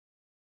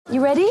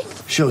You ready?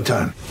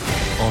 Showtime.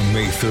 On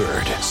May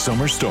 3rd,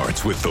 summer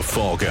starts with The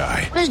Fall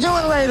Guy. Let's do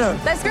it later.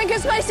 Let's drink a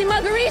spicy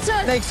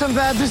margarita. Make some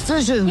bad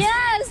decisions.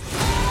 Yes.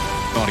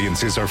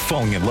 Audiences are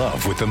falling in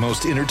love with the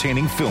most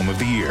entertaining film of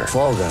the year.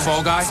 Fall Guy.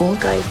 Fall Guy? Fall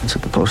guy. That's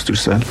what the poster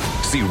said.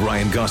 See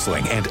Ryan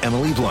Gosling and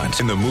Emily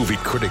Blunt in the movie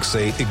critics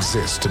say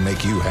exists to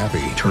make you happy.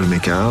 Trying to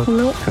make it out?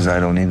 Nope. Because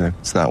I don't either.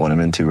 It's not what I'm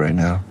into right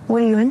now.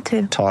 What are you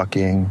into?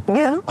 Talking.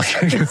 Yeah.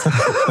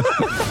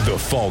 The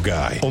Fall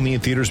Guy. Only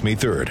in theaters May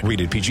 3rd.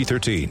 Rated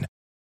PG-13.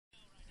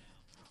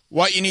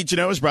 What you need to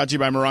know is brought to you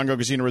by Morongo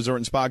Casino Resort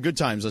and Spa. Good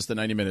times, less than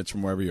 90 minutes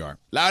from wherever you are.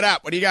 Loud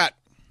up. What do you got?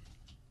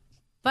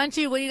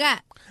 Bunchy, what do you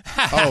got?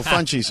 Oh,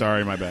 Funchy.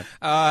 Sorry, my bad.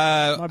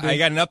 I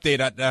got an update.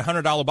 The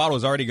 $100 bottle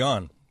is already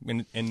gone in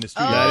the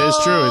studio. That is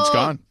true. It's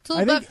gone.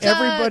 I think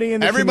everybody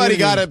in the Everybody community-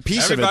 got a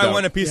piece of it, Everybody though.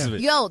 won a piece of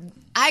it. Yo,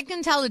 I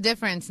can tell the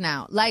difference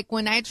now. Like,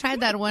 when I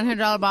tried that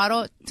 $100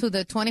 bottle to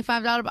the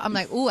 $25, I'm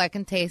like, ooh, I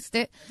can taste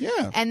it.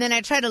 Yeah. And then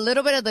I tried a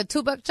little bit of the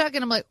 $2 chuck,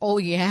 and I'm like, oh,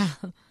 yeah.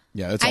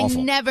 Yeah, that's I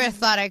awful. never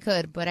thought I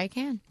could, but I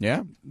can.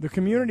 Yeah. The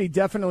community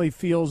definitely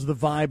feels the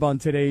vibe on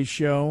today's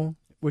show,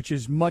 which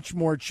is much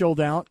more chilled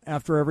out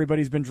after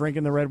everybody's been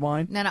drinking the red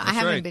wine. No, I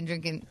haven't right. been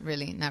drinking,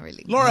 really, not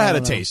really. Laura had a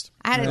taste.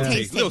 I had a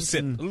taste. A little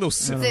sip. A little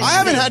sip. I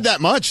haven't had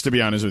that much, to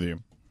be honest with you.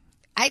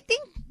 I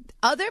think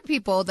other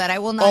people that I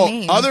will not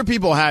name. Other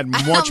people had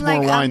much I'm more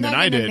like, wine I'm than not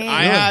I gonna did. name.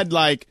 I had,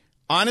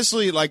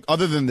 honestly,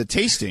 other than the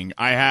tasting,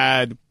 I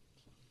had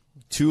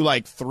 2,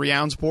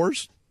 3-ounce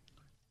pours.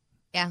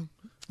 Yeah.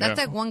 That's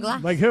Yeah. like one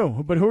glass. Like who?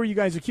 But who are you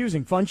guys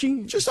accusing?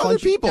 Funchy? Just Funchy? other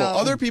people. No.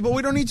 Other people.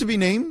 We don't need to be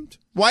named.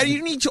 Why do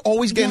you need to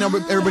always get in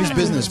everybody's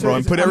business, bro,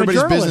 and put I'm a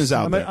everybody's journalist. business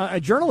out I'm there? a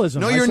journalism.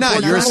 No, I you're not.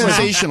 support You're a journalism.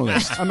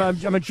 sensationalist.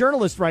 I'm a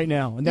journalist right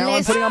now. And now I'm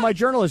Listen. putting on my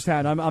journalist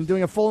hat. I'm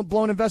doing a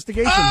full-blown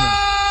investigation here.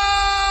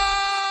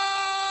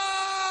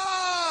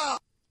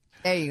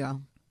 There you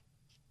go.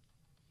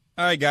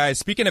 All right, guys.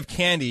 Speaking of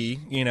candy,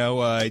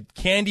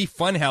 Candy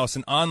Funhouse,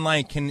 an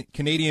online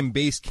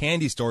Canadian-based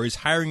candy store, is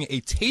hiring a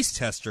taste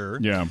tester.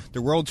 Yeah.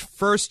 The world's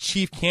first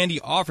chief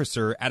candy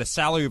officer at a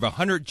salary of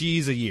 100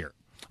 G's a year.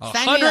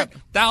 Sign me up.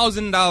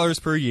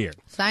 $100,000 per year.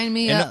 Sign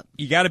me And up.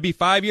 you got to be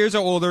 5 years or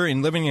older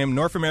and living in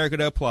North America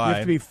to You apply.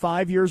 have to be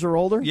 5 years or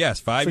older? Yes,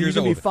 5 so years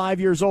you can older. be 5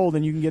 years old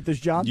and you can get this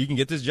job? You can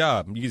get this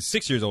job. You get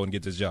 6 years old and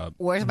get this job.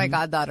 Where's my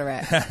goddaughter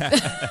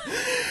at?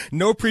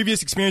 No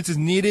previous experience is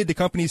needed, the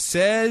company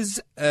says,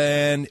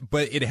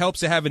 but it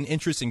helps to have an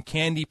interest in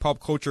candy, pop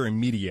culture, and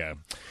media.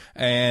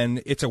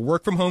 And it's a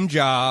work-from-home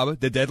job.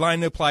 The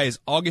deadline to apply is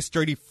August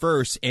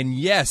 31st. And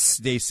yes,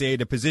 they say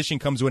the position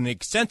comes with an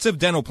extensive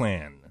dental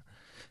plan.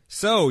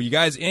 So, you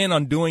guys in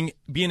on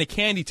being a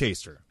candy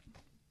taster?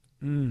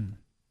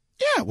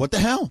 Yeah, what the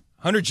hell?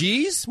 100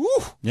 G's? Woo!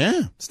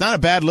 Yeah, it's not a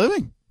bad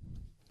living.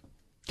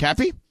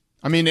 Cappy?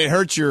 I mean, it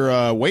hurts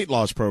your weight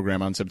loss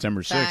program on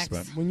September 6th. Facts.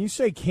 But When you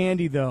say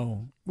candy,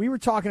 though, we were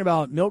talking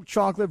about milk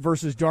chocolate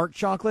versus dark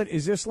chocolate.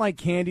 Is this like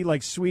candy,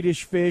 like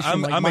Swedish Fish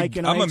and like Mike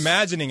and I'm Ike's?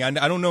 imagining. I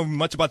don't know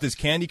much about this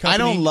candy I company.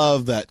 don't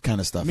love that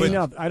kind of stuff. Me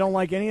neither. I don't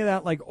like any of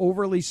that, like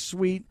overly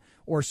sweet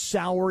or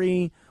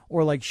soury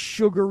or like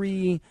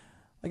sugary.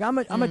 Like I'm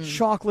a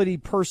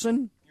chocolatey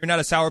person. You're not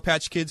a Sour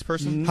Patch Kids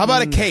person? How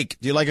about a cake?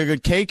 Do you like a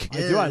good cake? I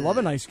do. I love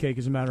a nice cake,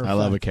 as a matter of fact. I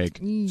love a cake.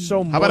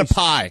 So How about a moist.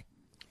 pie?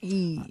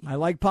 I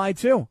like pie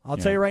too. I'll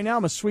tell you right now,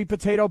 I'm a sweet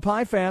potato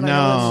pie fan.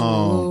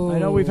 No. I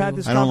know we've had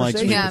this I don't like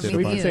conversation. sweet potato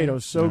Sweet pie.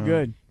 potatoes, so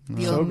good.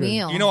 Deal So good.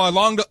 meal. You know,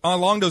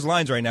 along those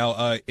lines right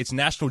now, it's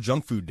National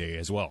Junk Food Day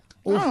as well.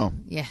 Oh,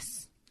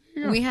 Yes.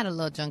 We had a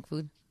little junk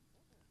food.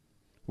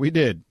 we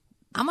did.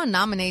 I'm going to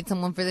nominate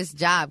someone for this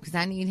job because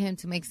I need him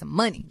to make some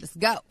money. Let's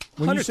go.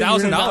 When you say you're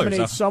gonna $100,000, nominate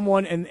huh?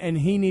 someone and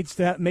he needs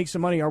to make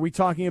some money, are we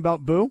talking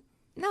about Boo?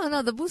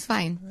 No, the boo's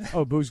fine.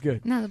 Oh, Boo's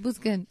good. No, the boo's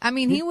good. I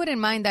mean, he wouldn't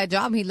mind that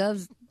job.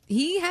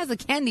 He has a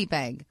candy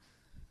bag.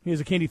 He has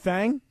a candy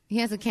fang. He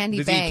has a candy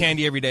Does he bag. eat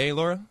candy every day,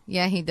 Laura?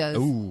 Yeah, he does.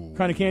 Ooh. What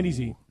kind of candies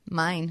he eat?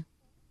 Mine.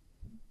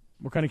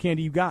 What kind of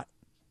candy you got?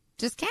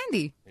 Just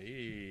candy.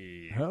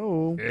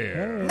 Oh.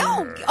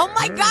 No. Oh,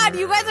 my God.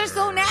 You guys are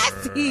so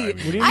nasty.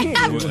 do you I mean?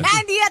 have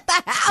candy at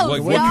the house.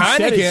 What way you kind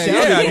said of it candy?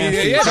 sounded Yeah,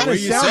 nasty. yeah, It the way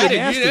you sounded said it.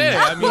 nasty.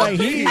 Yeah, I mean, Like,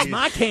 he eats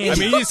my candy. I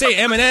mean, you say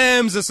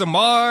M&M's or some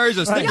Mars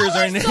or Snickers Y'all or are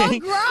so anything.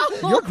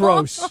 gross. You're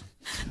gross.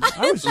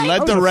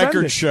 Let the record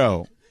offended.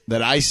 show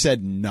that I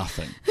said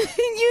nothing.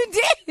 You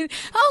did.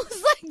 I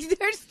was like,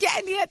 there's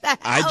candy at the house.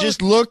 I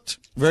just looked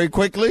very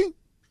quickly,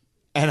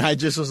 and I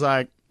just was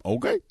like,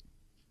 okay.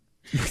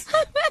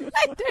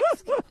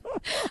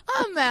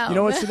 I'm out. You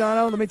know what,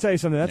 Sedano? Let me tell you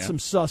something. That's some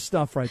sus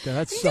stuff right there.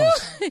 That's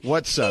sus.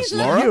 What's sus, He's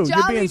like Laura? You're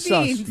Jolly being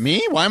sus. Beans.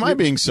 Me? Why am I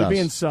being sus? You're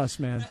being sus,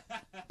 man.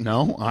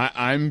 No,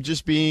 I'm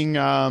just being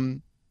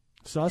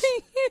Sus?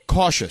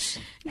 cautious.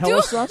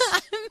 Hella sus?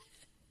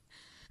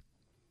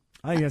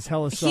 I think that's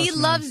hella sus. He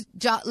man. loves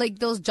like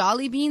those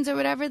Jolly Beans or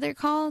whatever they're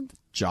called.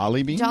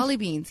 Jolly beans? Jolly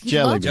Beans. He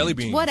Jelly loves beans. Jelly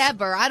beans.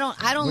 Whatever. I don't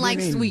do you like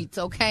mean? sweets.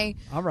 Okay.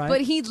 All right. But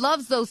he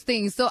loves those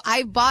things, so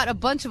I bought a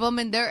bunch of them,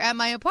 and they're at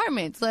my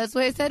apartment. So that's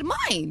why I said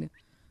mine.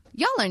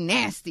 Y'all are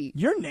nasty.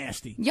 You're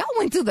nasty. Y'all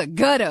went to the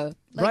gutter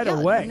Right y'all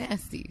are away.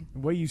 Nasty. The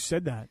way you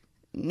said that.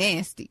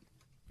 Nasty.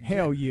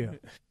 Hell yeah.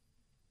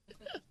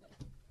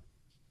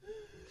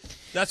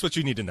 That's what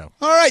you need to know.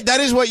 All right, that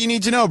is what you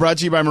need to know. Brought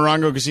to you by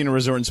Morongo Casino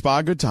Resort and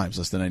Spa. Good times,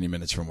 less than 90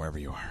 minutes from wherever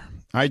you are.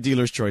 All right,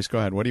 dealer's choice. Go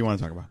ahead. What do you want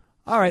to talk about?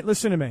 All right,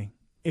 listen to me.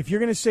 If you're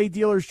going to say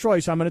dealer's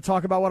choice, I'm going to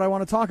talk about what I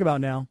want to talk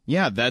about now.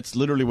 Yeah, that's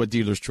literally what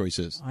dealer's choice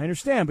is. I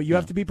understand, but you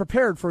have to be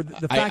prepared for the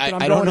fact that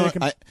I'm I going don't to...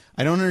 know,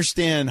 I don't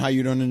understand how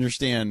you don't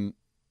understand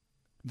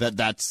that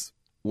that's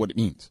what it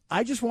means.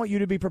 I just want you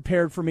to be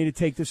prepared for me to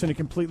take this in a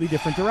completely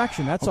different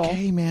direction. That's all.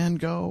 Okay, man,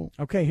 go.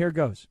 Okay, here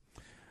goes.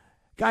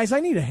 Guys, I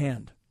need a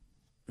hand.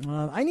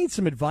 I need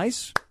some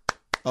advice.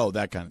 Oh,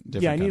 that kind of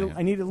different. Yeah,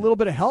 I need a little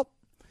bit of help.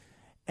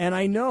 And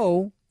I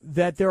know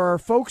that there are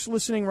folks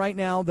listening right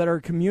now that are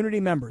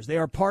community members. They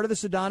are part of the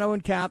Sedano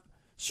and Cap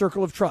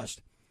Circle of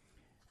Trust.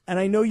 And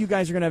I know you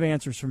guys are going to have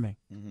answers for me.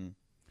 Mm-hmm.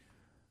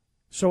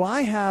 So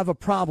I have a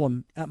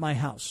problem at my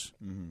house.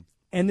 Mm-hmm.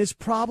 And this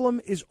problem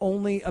is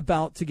only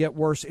about to get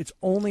worse. It's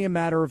only a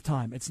matter of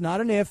time. It's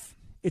not an if,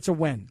 it's a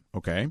when.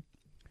 Okay.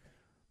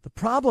 The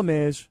problem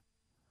is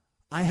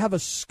I have a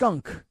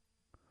skunk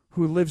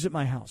who lives at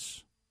my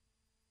house.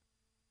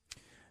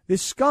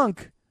 This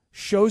skunk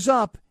shows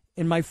up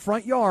in my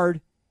front yard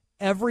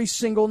every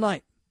single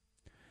night.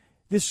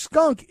 This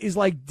skunk is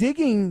like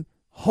digging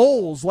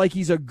holes like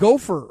he's a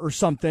gopher or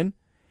something,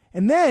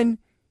 and then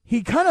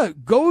he kind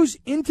of goes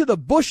into the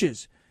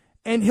bushes,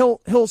 and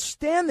he'll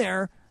stand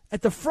there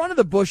at the front of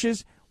the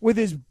bushes with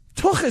his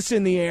tuchus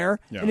in the air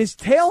and his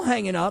tail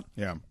hanging up.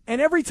 Yeah.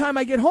 And every time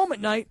I get home at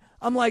night,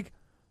 I'm like,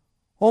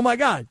 oh my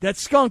God, that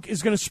skunk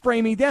is going to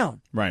spray me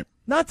down. Right.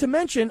 Not to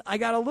mention, I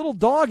got a little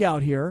dog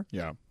out here.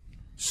 Yeah.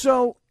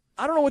 So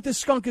I don't know what this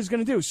skunk is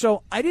going to do.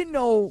 So I didn't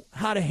know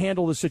how to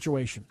handle the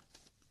situation.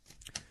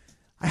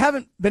 I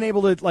haven't been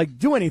able to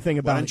do anything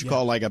about it. Why don't you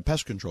call like a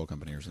pest control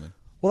company or something?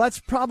 Well, that's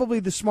probably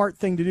the smart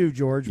thing to do,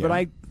 George. Yeah.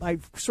 But I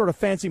sort of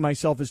fancy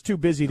myself as too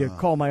busy to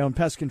call my own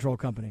pest control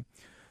company.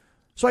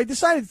 So I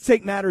decided to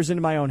take matters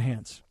into my own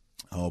hands.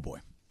 Oh, boy.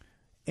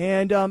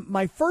 And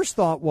my first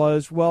thought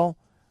was, well,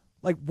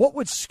 what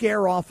would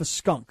scare off a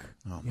skunk?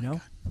 Oh, you know?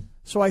 God.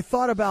 So I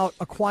thought about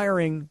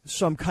acquiring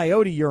some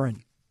coyote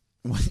urine.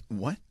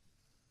 What?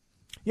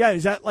 Yeah,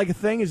 is that like a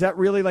thing? Is that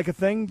really like a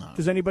thing? No.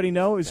 Does anybody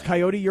know? Is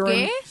coyote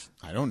urine? ¿Qué?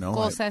 I don't know.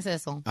 Cosa es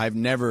eso? I've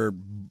never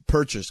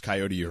purchased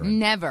coyote urine.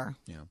 Never.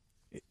 Yeah.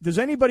 Does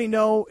anybody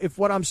know if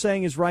what I'm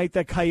saying is right,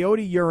 that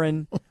coyote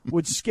urine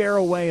would scare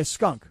away a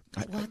skunk?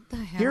 What the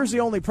hell? Here's the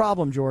only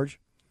problem, George.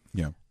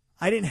 Yeah.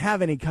 I didn't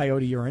have any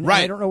coyote urine.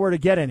 Right. I don't know where to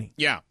get any.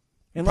 Yeah.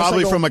 Unless Probably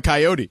I go- from a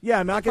coyote. Yeah,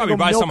 I'm not going Probably to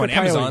go buy milk some on a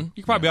coyote. Amazon.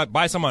 You can probably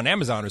buy some on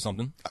Amazon or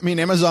something. I mean,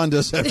 Amazon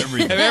does have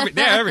everything.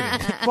 They're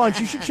everything. Bunch,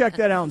 you should check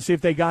that out and see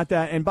if they got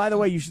that. And by the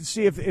way, you should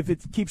see if it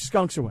keeps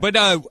skunks away. But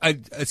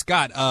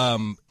Scott,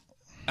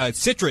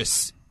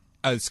 citrus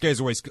scares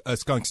away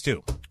skunks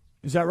too.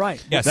 Is that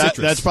right? Yeah, citrus.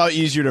 That's probably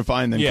easier to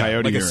find than Yeah,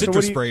 coyote like a urine. citrus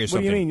what do you, spray or what do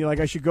something. you mean? You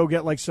I should go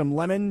get some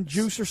lemon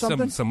juice or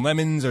something? Some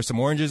lemons or some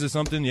oranges or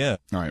something. Yeah.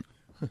 All right.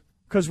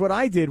 Because what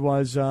I did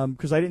was,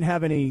 because I didn't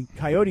have any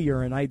coyote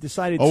urine, I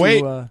decided Oh, to...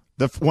 wait.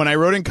 When I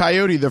wrote in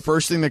coyote, the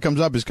first thing that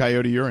comes up is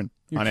coyote urine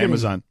You're on kidding.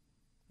 Amazon.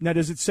 Now,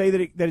 does it say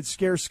that it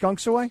scares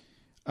skunks away?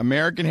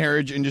 American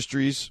Heritage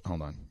Industries.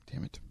 Hold on.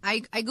 Damn it.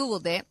 I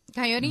Googled it.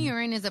 Coyote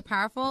urine is a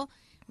powerful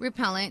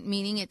repellent,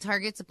 meaning it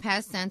targets a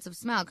pest sense of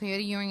smell.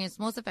 Coyote urine is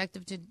most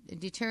effective to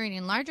deterring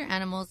larger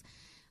animals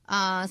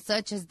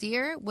such as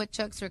deer,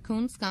 woodchucks,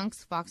 raccoons,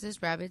 skunks,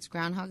 foxes, rabbits,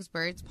 groundhogs,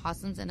 birds,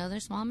 possums, and other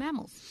small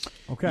mammals.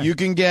 Okay. You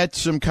can get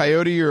some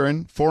coyote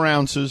urine, 4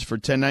 ounces for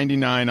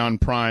 $10.99 on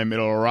Prime.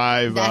 It'll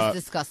arrive That's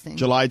disgusting.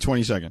 July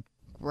 22nd.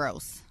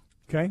 Gross.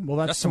 Okay, well,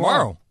 that's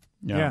tomorrow.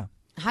 Yeah.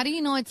 How do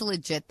you know it's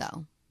legit,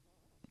 though?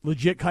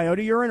 Legit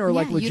coyote urine or Yeah,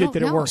 like you legit don't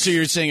that it know. works? So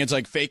you're saying it's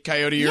like fake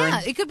coyote urine?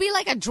 Yeah, it could be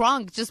like a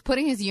drunk just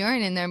putting his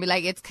urine in there and be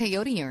like, it's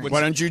coyote urine.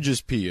 Why don't you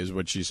just pee is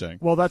what she's saying.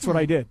 Well, that's what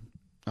I did.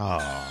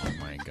 Oh,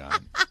 my God.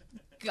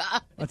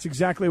 God. That's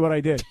exactly what I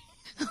did.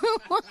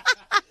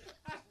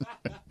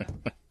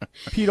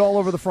 Peed all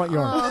over the front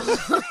yard.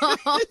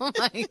 Oh,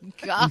 my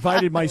God.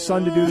 Invited my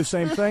son to do the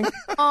same thing.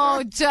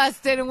 Oh,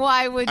 Justin,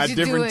 why would At you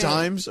do it? different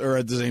times or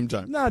at the same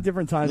time? No,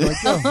 different times.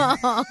 Like, go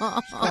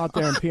out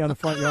there and pee on the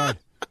front yard.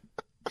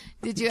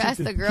 Did you ask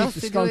the Keep girls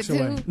the to do it skunks too?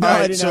 away. No, All I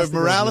right, didn't so ask if the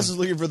girls Morales to. is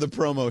looking for the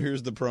promo,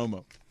 here's the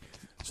promo.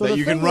 So that the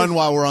you can thing run is-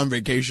 while we're on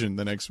vacation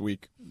the next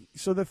week.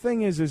 So the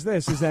thing is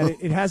that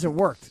it hasn't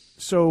worked.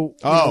 So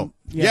Oh,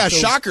 yeah, so-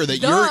 shocker that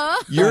Duh.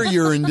 your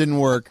urine didn't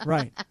work.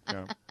 Right.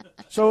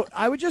 So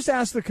I would just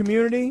ask the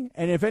community,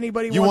 and if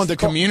anybody You wants want the to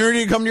call-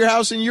 community to come to your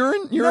house and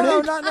urinate? No,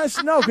 not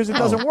necessarily. No, because it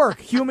doesn't work.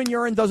 Human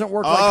urine doesn't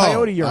work like Oh,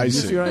 coyote urine. I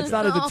see. It's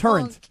not a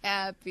deterrent. Oh,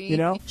 Cappy. You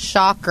know?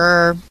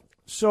 Shocker.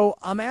 So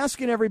I'm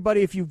asking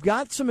everybody, if you've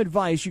got some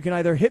advice, you can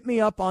either hit me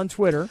up on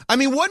Twitter. I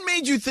mean, what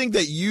made you think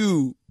that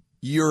you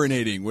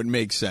urinating would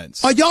make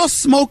sense? Are y'all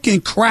smoking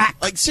crack?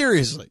 Like,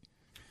 seriously.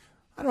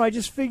 I don't know. I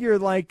just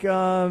figured like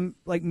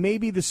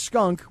maybe the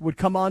skunk would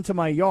come onto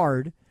my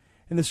yard,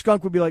 and the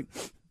skunk would be like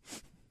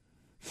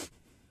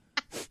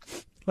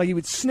he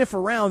would sniff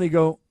around. He'd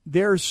go,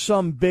 "There's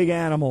some big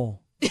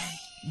animal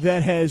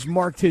that has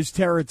marked his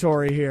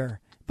territory here.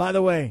 By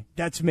the way,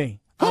 that's me.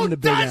 I'm I'm the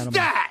big animal.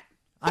 that?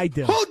 I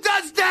do. Who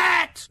does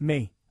that?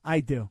 Me. I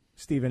do.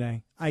 Stephen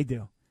A. I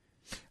do.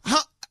 How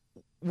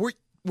were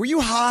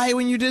you high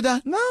when you did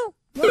that? No.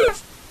 Stay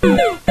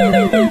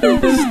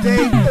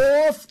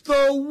off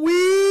the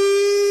weed.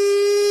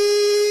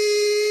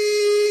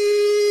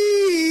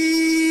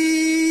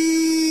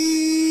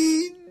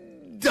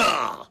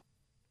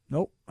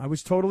 Nope. I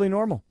was totally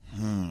normal.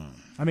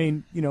 I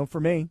mean, for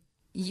me,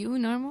 You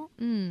normal?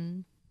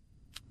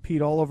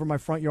 peed all over my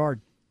front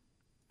yard.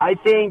 I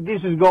think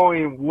this is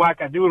going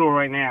wackadoodle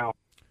right now.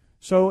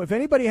 So if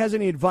anybody has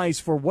any advice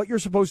for what you're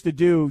supposed to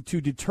do to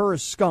deter a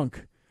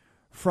skunk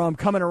from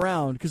coming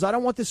around, because I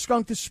don't want the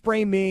skunk to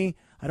spray me.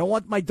 I don't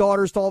want my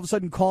daughters to all of a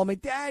sudden call me,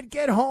 Dad,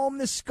 get home.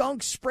 The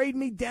skunk sprayed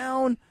me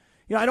down.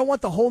 I don't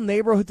want the whole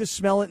neighborhood to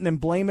smell it and then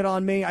blame it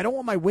on me. I don't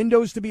want my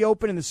windows to be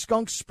open and the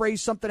skunk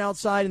sprays something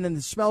outside and then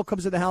the smell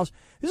comes to the house.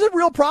 This is a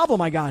real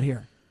problem I got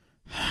here.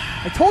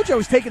 I told you I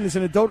was taking this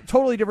in a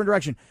totally different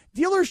direction.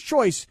 Dealer's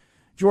choice,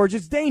 George,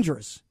 it's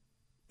dangerous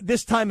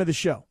this time of the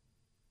show.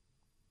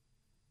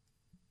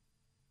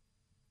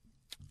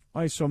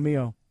 Ay, so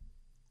mio.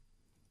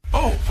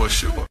 Oh, for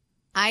sure.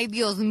 Ay,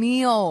 Dios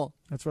mío.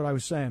 That's what I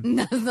was saying.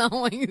 That's not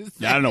what you said.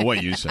 Yeah, I don't know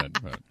what you said.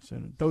 But.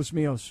 Dos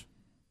mios.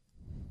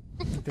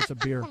 That's a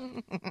beer.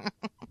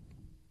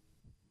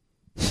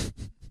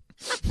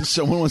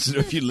 Someone wants to know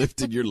if you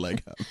lifted your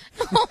leg up.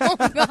 Oh,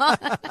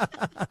 God.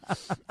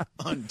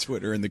 On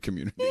Twitter in the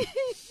community.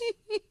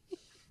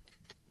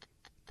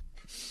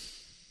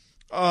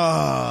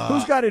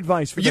 Who's got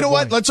advice for You know boy?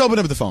 what? Let's open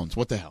up the phones.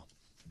 What the hell?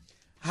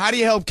 How do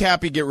you help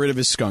Cappy get rid of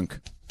his skunk?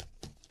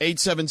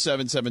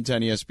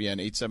 877-710-ESPN,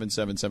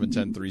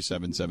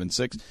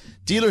 877-710-3776.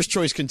 Dealer's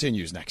Choice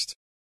continues next.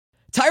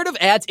 Tired of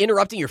ads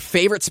interrupting your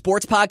favorite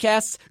sports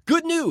podcasts?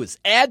 Good news!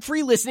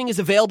 Ad-free listening is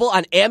available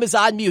on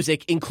Amazon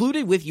Music,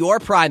 included with your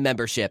Prime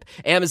membership.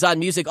 Amazon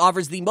Music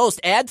offers the most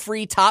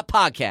ad-free top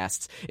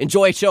podcasts.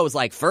 Enjoy shows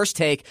like First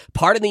Take,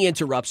 Pardon the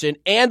Interruption,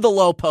 and The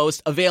Low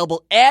Post,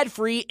 available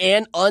ad-free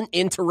and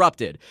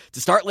uninterrupted.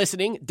 To start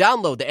listening,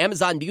 download the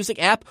Amazon Music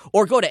app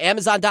or go to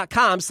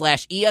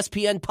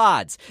amazon.com/ESPN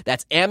Pods.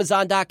 That's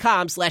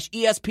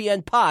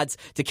amazon.com/ESPN Pods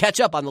to catch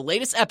up on the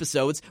latest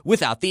episodes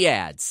without the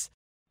ads.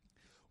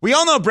 We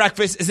all know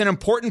breakfast is an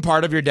important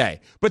part of your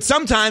day, but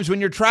sometimes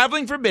when you're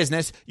traveling for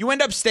business, you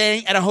end up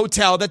staying at a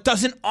hotel that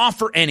doesn't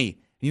offer any.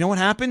 You know what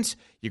happens?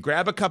 You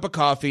grab a cup of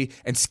coffee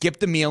and skip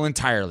the meal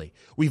entirely.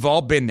 We've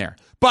all been there.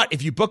 But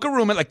if you book a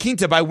room at La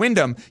Quinta by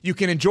Wyndham, you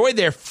can enjoy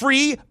their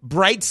free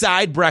Bright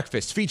Side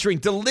breakfast featuring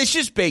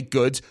delicious baked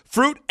goods,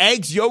 fruit,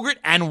 eggs, yogurt,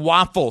 and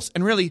waffles.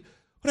 And really,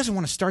 who doesn't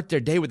want to start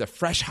their day with a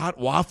fresh, hot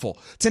waffle?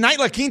 Tonight,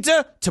 La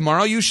Quinta,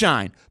 tomorrow you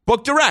shine.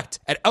 Book direct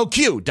at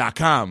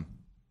LQ.com.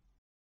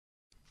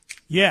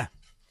 Yeah.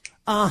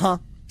 Uh-huh.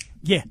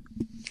 Yeah.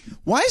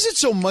 Why is it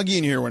so muggy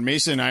in here when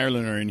Mason and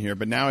Ireland are in here,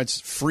 but now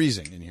it's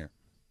freezing in here?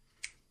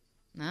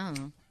 I don't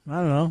know. I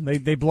don't know.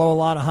 They blow a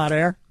lot of hot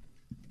air.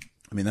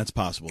 I mean, that's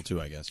possible,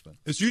 too, I guess. But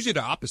It's usually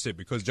the opposite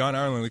because John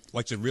Ireland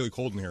likes it really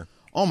cold in here.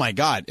 oh, my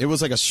God. It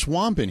was like a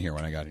swamp in here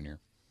when I got in here.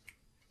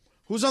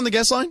 Who's on the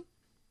guest line?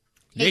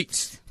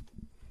 Yates.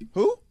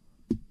 Who?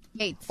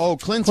 Yates. Oh,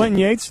 Clinton. Clinton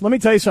Yates. Let me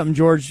tell you something,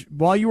 George.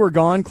 While you were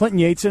gone, Clinton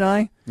Yates and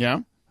I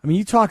mean,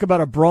 you talk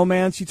about a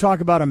bromance. You talk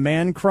about a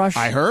man crush.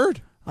 I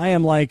heard. I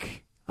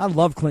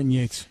love Clinton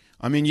Yates.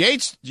 I mean,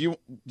 Yates, do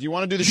you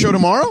want to do the show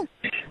tomorrow?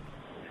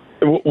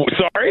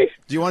 Sorry?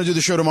 Do you want to do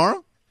the show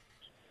tomorrow?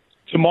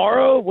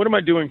 Tomorrow? What am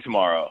I doing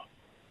tomorrow?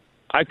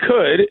 I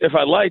could, if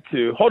I'd like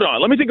to. Hold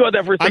on. Let me think about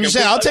that for a second. I'm just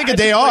saying, I'll take a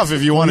day off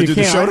if you want to do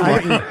the show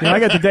tomorrow. I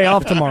got the day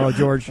off tomorrow,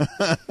 George.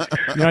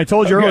 I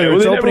told you earlier, well,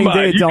 it's opening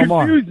day at you Del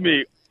Mar. confused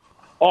me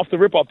off the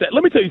rip-off that.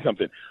 Let me tell you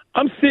something.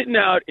 I'm sitting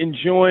out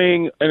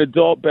enjoying an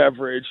adult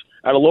beverage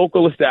at a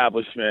local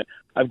establishment.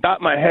 I've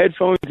got my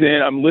headphones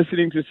in. I'm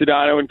listening to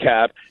Sedano and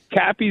Cap.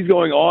 Cappy's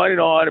going on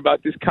and on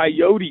about this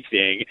coyote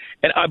thing,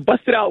 and I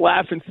busted out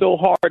laughing so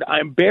hard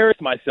I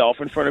embarrassed myself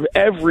in front of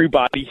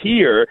everybody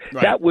here.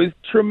 Right. That was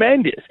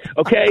tremendous,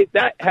 okay?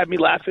 That had me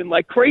laughing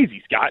like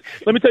crazy, Scott.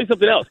 Let me tell you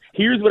something else.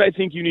 Here's what I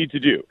think you need to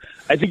do.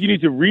 I think you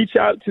need to reach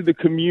out to the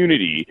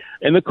community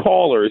and the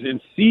callers and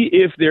see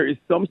if there is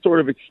some sort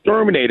of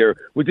exterminator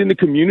within the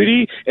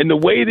community, and the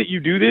way that you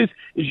do this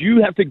is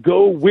you have to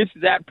go with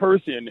that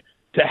person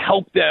to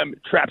help them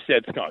trap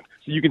said skunk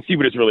so you can see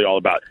what it's really all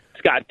about.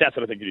 Scott, that's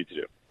what I think you need to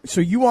do. So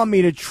you want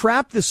me to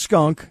trap the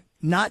skunk,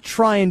 not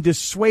try and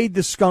dissuade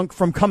the skunk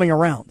from coming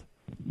around?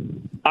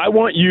 I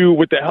want you,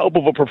 with the help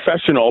of a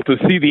professional, to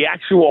see the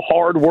actual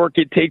hard work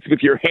it takes with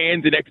your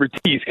hands and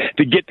expertise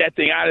to get that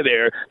thing out of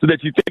there so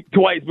that you think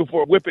twice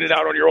before whipping it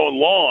out on your own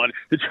lawn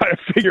to try to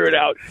figure it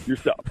out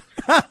yourself.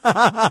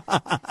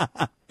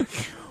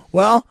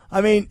 Well,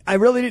 I mean, I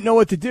really didn't know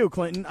what to do,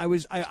 Clinton. I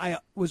was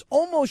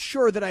almost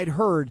sure that I'd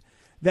heard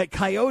that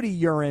coyote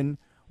urine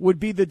would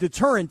be the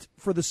deterrent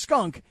for the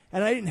skunk,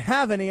 and I didn't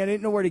have any. I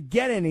didn't know where to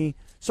get any,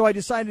 so I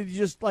decided to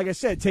just, like I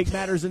said, take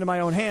matters into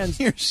my own hands.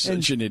 You're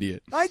such an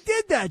idiot. I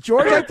did that,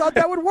 George. I thought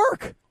that would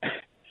work.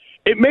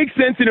 it makes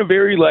sense in a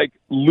very like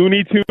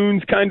Looney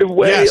Tunes kind of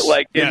way, Yes,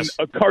 like yes.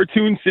 in a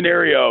cartoon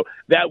scenario.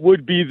 That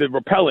would be the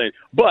repellent.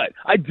 But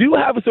I do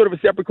have a sort of a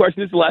separate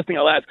question. This is the last thing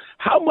I'll ask.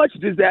 How much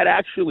does that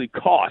actually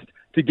cost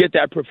to get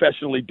that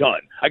professionally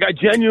done? Like, I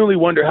genuinely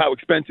wonder how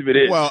expensive it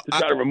is to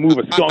try to remove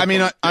a skunk. I mean,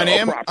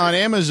 from, on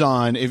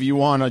Amazon, if you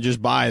want to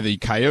just buy the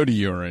coyote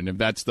urine, if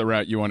that's the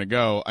route you want to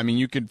go, I mean,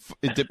 you could.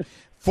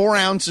 4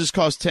 ounces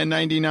cost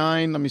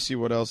 $10.99. Let me see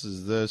what else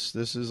is this.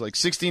 This is like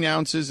 16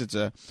 ounces. It's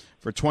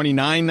for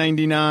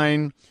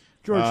 $29.99.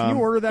 George, can you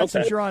order that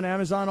since you're on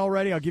Amazon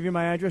already? I'll give you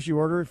my address. You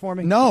order it for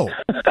me? No.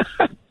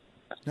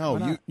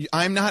 No,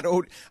 I'm not.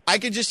 I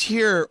could just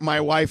hear my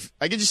wife.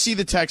 I could just see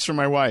the text from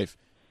my wife.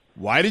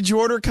 Why did you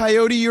order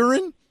coyote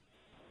urine?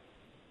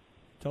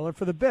 Tell her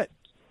for the bit.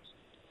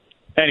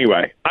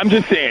 Anyway, I'm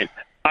just saying,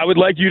 I would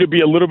like you to be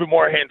a little bit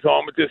more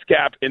hands-on with this,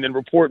 Cap, and then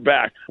report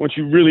back once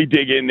you really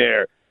dig in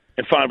there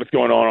and find what's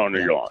going on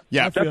your lawn.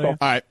 Yeah, that's all. All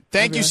right.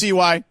 Thank you,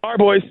 CY. All right,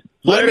 boys. Let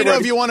me know everybody.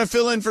 if you want to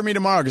fill in for me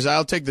tomorrow, because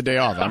I'll take the day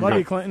off. Love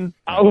you, Clinton.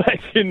 I'll let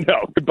you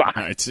know. Goodbye.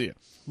 All right, see you.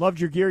 Loved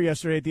your gear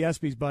yesterday at the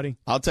ESPYs, buddy.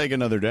 I'll take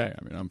another day.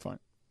 I mean, I'm fine.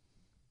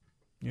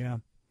 Yeah.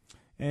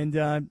 And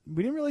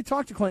we didn't really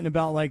talk to Clinton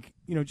about, like,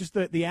 you know, just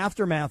the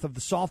aftermath of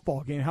the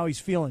softball game, how he's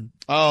feeling.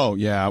 Oh,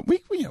 yeah. We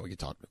can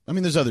talk. I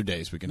mean, there's other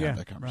days we can have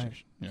that conversation.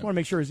 Right. Yeah. Just want to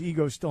make sure his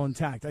ego's still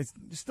intact. I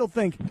still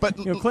think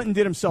Clinton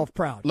did himself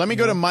proud. Let me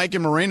go to Mike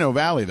in Moreno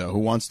Valley, though, who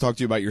wants to talk to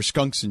you about your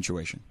skunk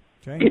situation.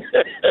 Okay.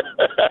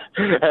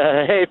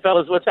 Hey,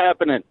 fellas, what's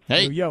happening?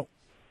 Hey. Yo.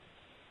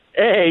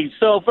 Hey,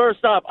 so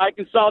first off, I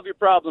can solve your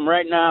problem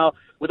right now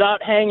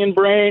without hanging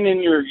brain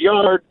in your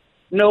yard,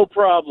 no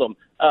problem.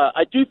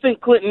 I do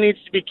think Clinton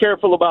needs to be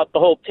careful about the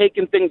whole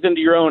taking things into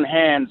your own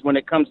hands when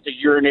it comes to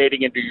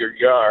urinating into your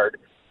yard.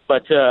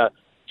 But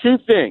 2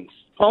 things.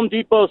 Home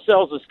Depot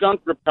sells a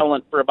skunk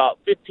repellent for about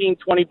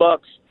 $15-20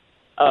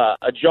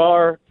 a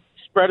jar.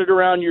 Spread it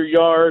around your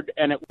yard,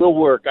 and it will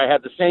work. I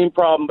had the same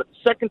problem. But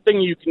the second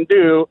thing you can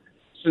do,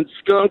 since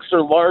skunks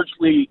are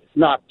largely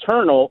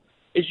nocturnal,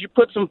 is you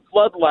put some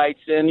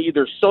floodlights in,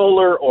 either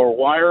solar or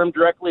wire them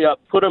directly up,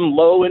 put them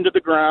low into the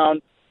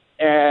ground,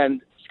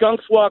 and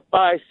skunks walk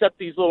by, set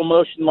these little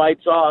motion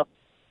lights off,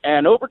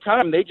 and over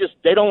time they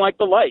don't like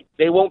the light.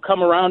 They won't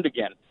come around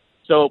again.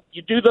 So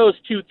you do those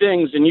 2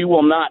 things, and you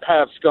will not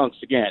have skunks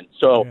again.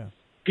 So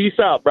peace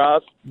out,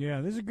 bros. Yeah,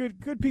 this is a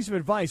good piece of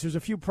advice. There's a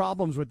few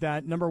problems with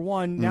that. Number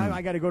one, now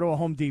I got to go to a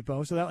Home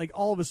Depot, so that like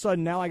all of a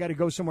sudden now I got to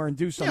go somewhere and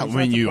do something. Yeah, So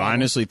when that's a you problem.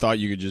 honestly thought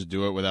you could just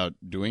do it without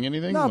doing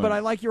anything? No, but I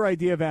like your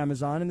idea of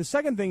Amazon. And the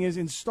second thing is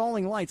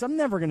installing lights. I'm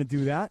never going to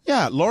do that.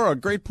 Yeah, Laura,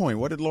 great point.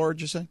 What did Laura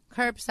just say?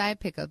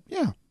 Curbside pickup.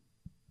 Yeah.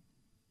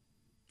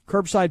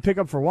 Curbside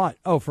pickup for what?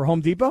 Oh, for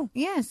Home Depot?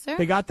 Yes, sir.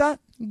 They got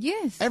that?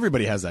 Yes.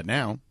 Everybody has that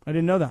now. I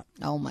didn't know that.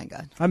 Oh, my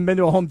God. I haven't been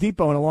to a Home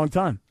Depot in a long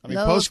time. I mean,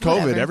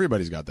 post-COVID,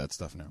 everybody's got that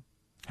stuff now.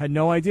 Had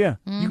no idea.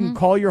 You can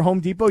call your Home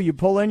Depot. You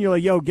pull in. You're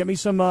like, yo, get me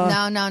some.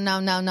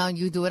 No.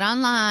 You do it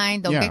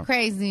online. Don't get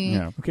crazy.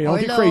 Yeah. Okay, don't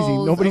Or get crazy.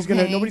 Lowe's, Nobody's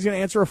okay? gonna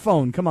answer a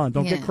phone. Come on,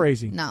 don't get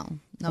crazy. No, Like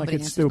nobody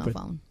it's answers stupid.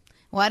 no phone.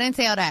 Well, I didn't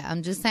say all that.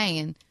 I'm just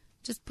saying,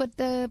 just put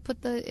the.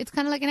 It's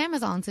kind of like an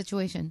Amazon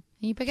situation, and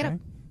you pick it up.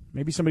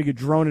 Maybe somebody could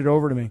drone it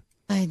over to me.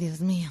 Ay, Dios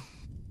mío.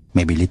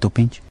 Maybe little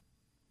pinch.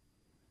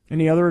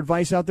 Any other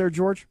advice out there,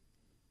 George?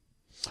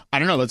 I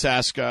don't know. Let's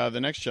ask the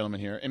next gentleman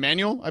here.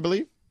 Emmanuel, I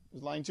believe,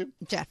 is lying too.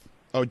 Jeff.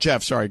 Oh,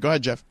 Jeff. Sorry. Go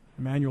ahead, Jeff.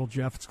 Emmanuel,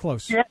 Jeff. It's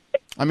close. Yeah.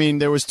 I mean,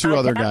 there was 2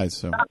 other guys,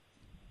 so.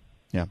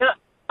 Yeah. Yeah,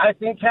 I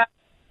think Cap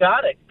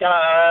got it.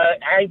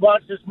 I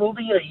watched this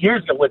movie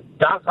years ago with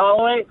Doc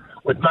Holloway,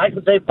 with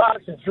Michael J.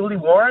 Fox and Julie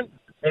Warren.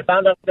 They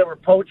found out there were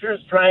poachers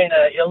trying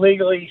to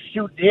illegally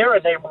shoot deer,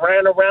 and they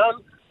ran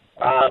around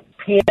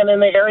peeing in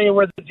the area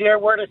where the deer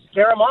were to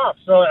scare them off.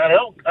 So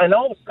I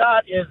know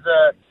Scott is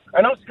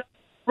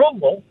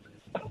frugal.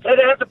 They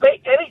didn't have to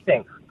pay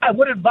anything. I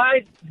would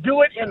advise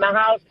do it in the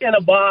house in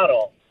a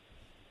bottle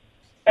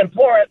and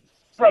pour it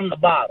from the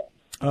bottle.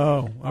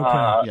 Oh,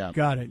 okay. Yeah.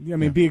 Got it. I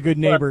mean, be a good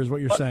neighbor is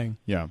what you're saying.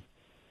 Yeah.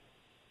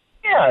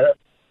 Yeah,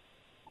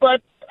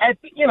 but I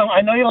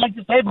know you like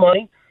to save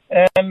money,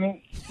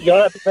 and you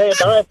don't have to pay a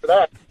dime for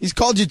that. He's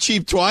called you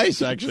cheap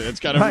twice, actually.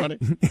 That's kind of Right.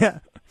 funny. Yeah,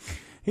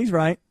 he's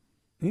right.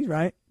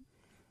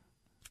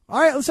 All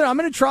right, listen, I'm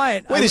going to try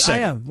it. Wait a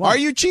second. I am. Are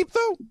you cheap,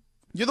 though?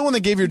 You're the one that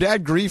gave your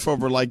dad grief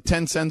over like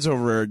 10 cents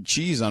over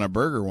cheese on a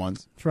burger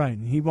once. That's right.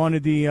 He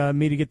wanted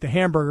me to get the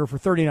hamburger for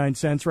 39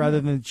 cents rather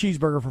than the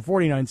cheeseburger for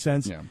 49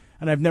 cents. Yeah.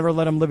 And I've never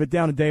let him live it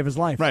down a day of his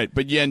life. Right,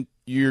 but yet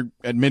you're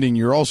admitting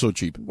you're also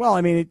cheap. Well,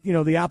 I mean,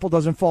 the apple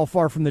doesn't fall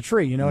far from the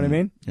tree. You know what I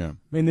mean? Yeah. I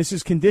mean, this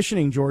is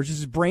conditioning, George. This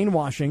is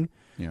brainwashing.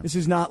 Yeah. This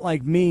is not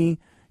like me,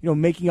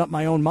 making up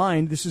my own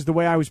mind. This is the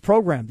way I was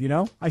programmed,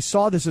 I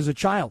saw this as a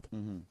child.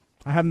 Mm-hmm.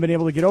 I haven't been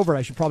able to get over it.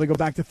 I should probably go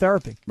back to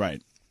therapy.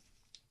 Right.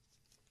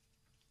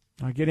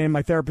 I get in,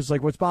 my therapist's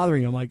like, what's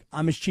bothering you? I'm like,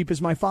 I'm as cheap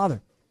as my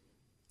father.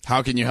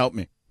 How can you help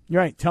me?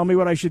 You're right. Tell me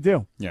what I should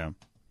do. Yeah.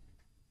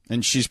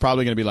 And she's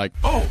probably going to be like,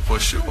 Oh, for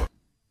sure.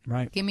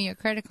 Right. Give me your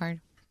credit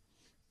card.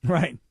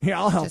 Right. Yeah,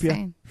 I'll help Just you.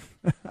 saying.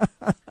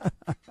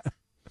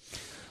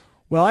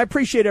 Well, I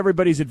appreciate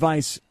everybody's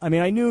advice. I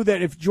mean, I knew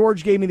that if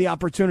George gave me the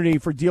opportunity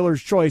for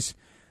dealer's choice,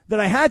 that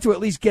I had to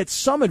at least get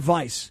some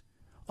advice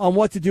on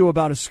what to do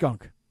about a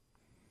skunk.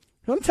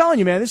 I'm telling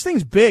you, man, this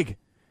thing's big.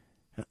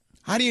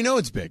 How do you know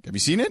it's big? Have you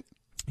seen it?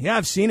 Yeah,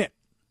 I've seen it.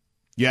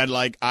 You had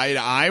like eye to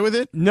eye with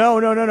it?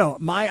 No.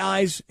 My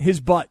eyes, his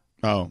butt.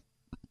 Oh,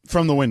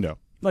 from the window.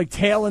 Like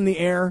tail in the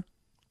air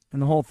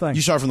and the whole thing.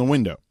 You saw it from the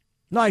window?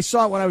 No, I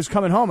saw it when I was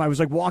coming home. I was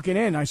like walking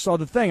in. I saw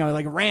the thing. I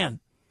like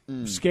ran.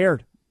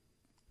 Scared.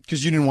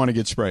 Because you didn't want to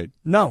get sprayed.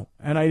 No,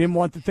 and I didn't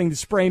want the thing to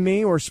spray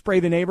me or spray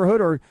the neighborhood,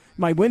 or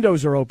my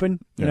windows are open,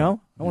 you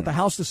know? I want the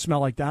house to smell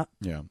like that.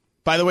 Yeah.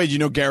 By the way, do you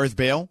know Gareth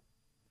Bale?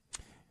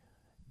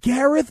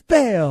 Gareth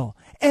Bale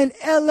and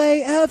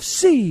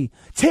LAFC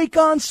take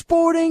on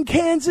Sporting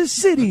Kansas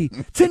City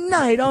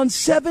tonight on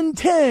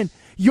 710.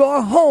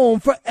 Your home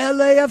for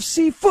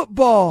LAFC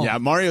football. Yeah,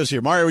 Mario's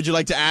here. Mario, would you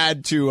like to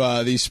add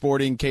to the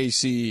Sporting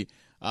KC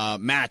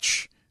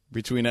match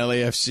between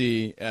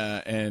LAFC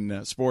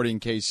and Sporting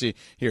KC?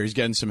 Here, he's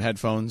getting some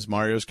headphones.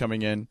 Mario's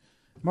coming in.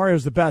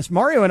 Mario's the best.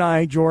 Mario and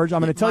I, George, I'm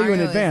going to tell you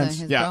in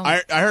advance.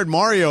 I heard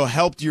Mario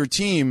helped your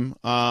team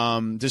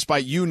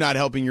despite you not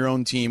helping your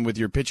own team with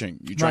your pitching.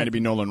 You trying to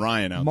be Nolan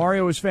Ryan out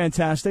Mario was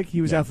fantastic.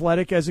 He was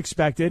athletic as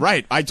expected.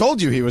 Right. I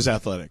told you he was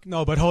athletic.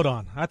 No, but hold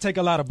on. I take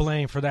a lot of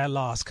blame for that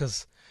loss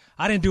because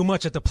I didn't do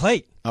much at the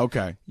plate.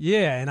 Okay.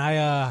 Yeah,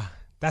 and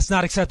that's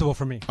not acceptable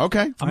for me.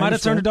 Okay. I might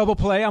have turned a double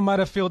play. I might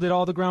have fielded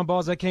all the ground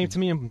balls that came to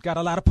me and got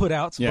a lot of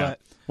putouts. Yeah. But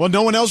well,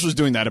 no one else was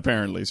doing that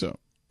apparently, so.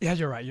 Yeah,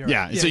 you're right.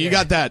 Yeah, so you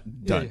got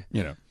that done,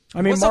 you know.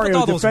 I mean, What's Mario up with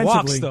all those defensively.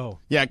 walks, though?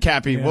 Yeah,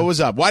 Cappy, what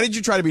was up? Why did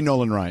you try to be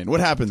Nolan Ryan?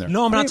 What happened there?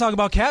 No, I'm not talking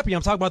about Cappy.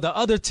 I'm talking about the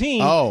other team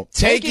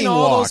taking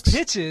all walks. those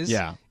pitches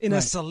in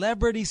a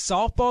celebrity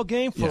softball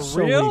game for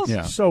real?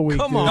 So weak.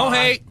 Come dude. on. Don't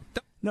hate.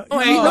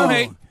 Don't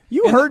hate.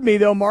 You heard me,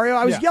 though, Mario.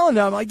 I was yelling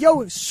at him like,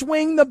 yo,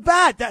 swing the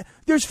bat.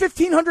 There's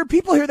 1,500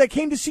 people here that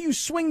came to see you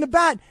swing the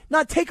bat,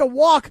 not take a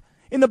walk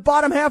in the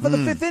bottom half of the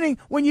fifth inning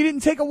when you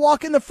didn't take a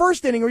walk in the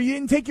first inning or you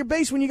didn't take your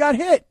base when you got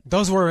hit.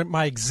 Those were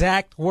my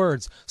exact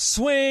words.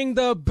 Swing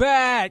the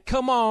bat.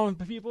 Come on,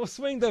 people.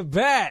 Swing the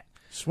bat.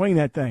 Swing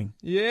that thing.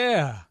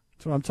 Yeah.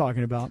 That's what I'm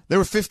talking about. There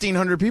were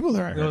 1,500 people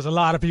there. There was a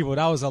lot of people.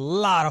 That was a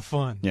lot of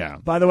fun. Yeah.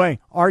 By the way,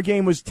 our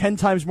game was 10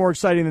 times more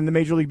exciting than the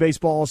Major League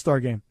Baseball All-Star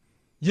game.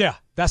 Yeah,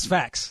 that's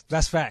facts.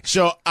 That's facts.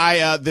 So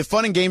the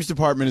fun and games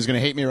department is going to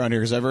hate me around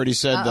here because I've already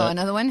said that.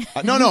 Another one?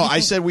 No,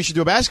 I said we should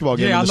do a basketball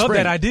game. Yeah, in the I love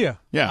spring. that idea.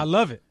 Yeah, I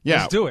love it.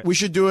 Yeah, Let's do it. We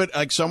should do it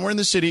like somewhere in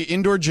the city,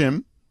 indoor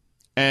gym,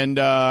 and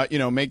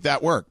make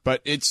that work.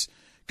 But it's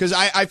because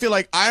I feel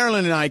like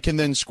Ireland and I can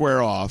then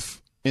square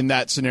off in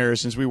that scenario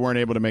since we weren't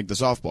able to make the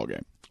softball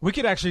game. We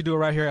could actually do it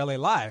right here at LA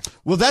Live.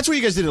 Well, that's what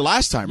you guys did it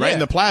last time, right? Yeah, In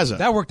the plaza.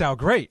 That worked out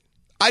great.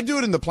 I do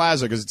it in the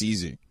plaza because it's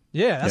easy.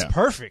 Yeah, that's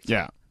perfect.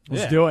 Yeah.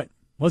 Let's do it.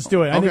 Let's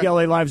do it. I think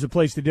LA Live's the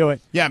place to do it.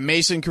 Yeah,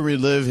 Mason can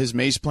relive his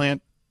mace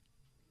plant.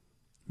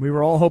 We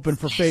were all hoping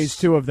for phase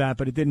 2 of that,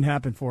 but it didn't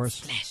happen for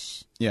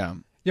us. Yeah.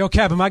 Yo,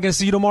 Cap, am I going to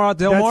see you tomorrow at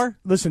Del Mar?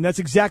 Listen, that's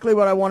exactly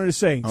what I wanted to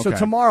say. So Okay.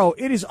 tomorrow,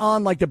 it is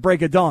on like the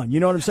break of dawn. You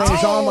know what I'm saying?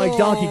 It's on like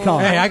Donkey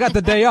Kong. Hey, I got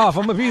the day off.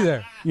 I'm going to be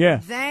there.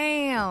 Yeah.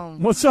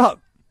 Damn. What's up?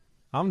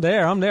 I'm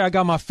there. I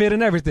got my fit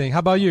and everything. How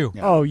about you?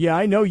 Oh, yeah,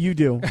 I know you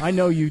do.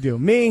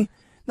 Me,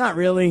 not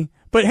really.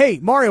 But, hey,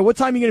 Mario, what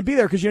time are you going to be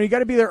there? Because, you got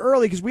to be there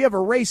early because we have a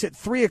race at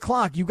 3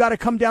 o'clock. You got to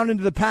come down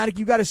into the paddock.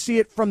 You got to see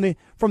it from the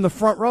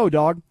front row,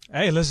 dog.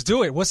 Hey, let's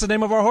do it. What's the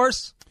name of our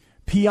horse?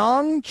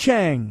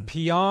 Pyeongchang.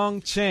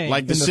 Pyeongchang.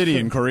 Like the city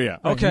in Korea.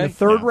 Okay. In the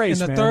third race,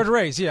 In the man. third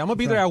race, yeah. I'm going to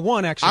be there at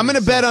 1, actually. I'm going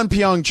to bet on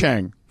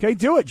Pyeongchang. Okay,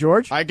 do it,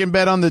 George. I can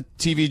bet on the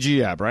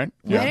TVG app, right?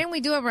 Why didn't we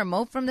do a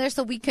remote from there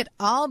so we could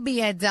all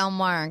be at Del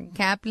Mar,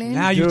 Kaplan?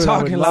 Now you're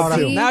talking, Laura.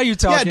 Now you're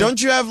talking. Yeah,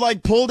 don't you have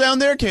like pull down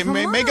there?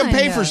 Make them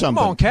pay for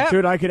something. Come on, Cap.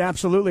 Dude, I could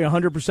absolutely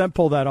 100%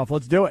 pull that off.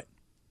 Let's do it.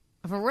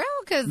 For real?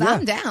 Because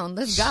I'm down.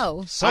 Let's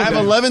go. I have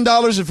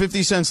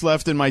 $11.50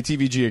 left in my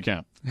TVG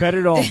account. Bet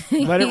it all.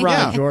 Let it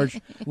ride, Yeah. George.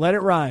 Let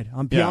it ride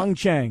on Yeah.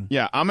 Pyeongchang.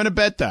 Yeah, I'm going to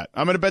bet that.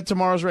 I'm going to bet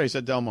tomorrow's race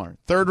at Del Mar.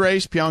 Third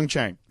race,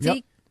 Pyeongchang. Yep.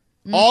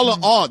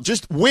 All,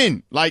 just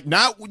win. Like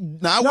not win,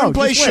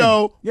 play, just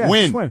show, Yeah,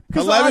 win. just win.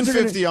 'Cause the odds are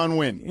 $11.50 gonna- on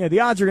win. Yeah, the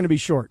odds are going to be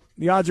short.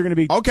 The odds are going to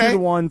be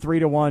 2-1,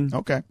 3-1.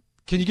 Okay.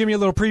 Can you give me a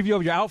little preview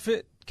of your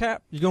outfit,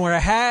 Cap? You going to wear a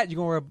hat? You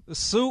going to wear a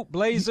suit,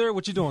 blazer?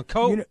 What you doing,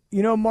 coat?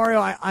 You know,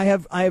 Mario, I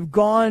have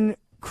gone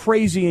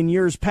crazy in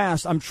years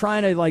past. I'm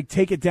trying to like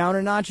take it down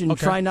a notch and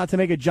try not to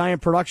make a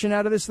giant production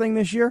out of this thing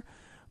this year.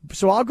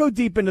 So I'll go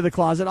deep into the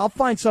closet. I'll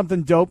find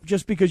something dope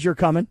just because you're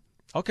coming.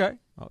 Okay.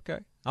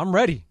 I'm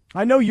ready.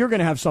 I know you're going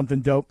to have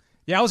something dope.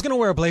 Yeah, I was going to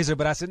wear a blazer,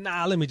 but I said,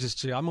 nah, let me just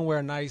chill. I'm going to wear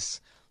a nice,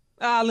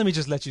 let me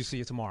just let you see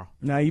it tomorrow.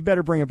 Now, you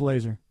better bring a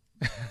blazer.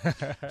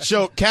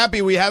 So,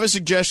 Cappy, we have a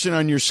suggestion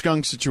on your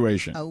skunk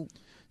situation. Oh.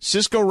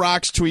 Cisco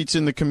Rocks tweets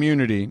in the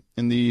community,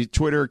 in the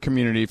Twitter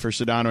community for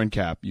Sedano and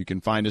Cap. You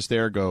can find us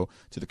there. Go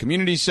to the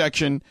community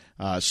section,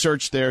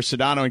 search there,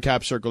 Sedano and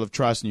Cap Circle of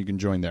Trust, and you can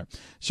join there.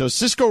 So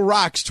Cisco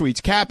Rocks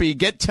tweets, Cappy,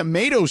 get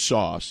tomato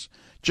sauce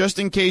just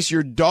in case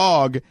your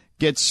dog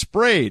gets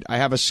sprayed. I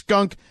have a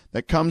skunk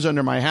that comes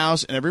under my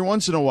house, and every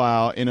once in a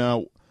while, in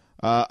a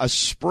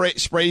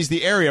sprays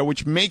the area,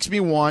 which makes me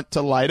want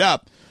to light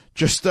up.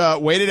 Just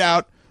wait it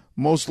out.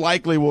 Most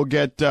likely we'll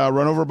get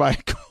run over by a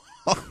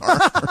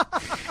car.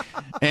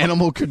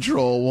 Animal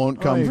control won't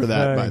come for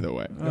that, by the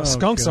way.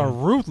 Skunks are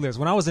ruthless.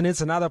 When I was in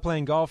Ensenada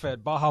playing golf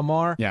at Baja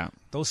Mar,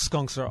 those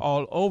skunks are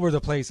all over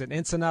the place in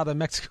Ensenada,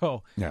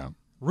 Mexico. Yeah.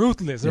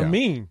 Ruthless. They're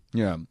mean.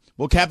 Yeah.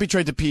 Well, Cappy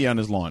tried to pee on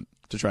his lawn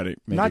to try to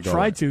make it go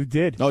away.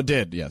 Did. Oh,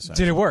 did, yes.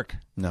 Did it work?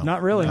 No.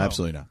 Not really. No,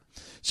 absolutely not.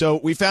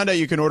 So we found out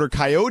you can order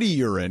coyote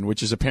urine,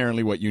 which is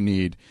apparently what you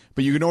need,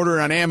 but you can order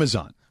it on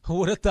Amazon. Who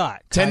would have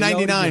thought?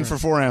 $10.99 for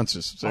 4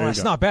 ounces. So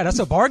that's not bad. That's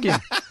a bargain.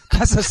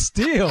 That's a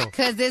steal.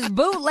 Because it's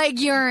bootleg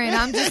urine.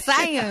 I'm just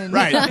saying.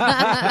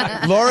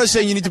 Right. Laura's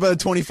saying you need to buy the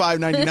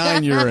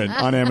 $25.99 urine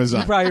on Amazon.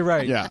 You're probably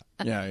right.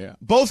 Yeah.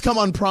 Both come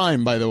on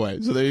Prime, by the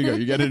way. So there you go.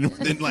 You get it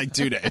in like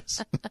 2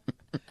 days.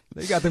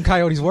 They got them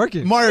coyotes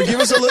working. Mario, give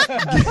us a little.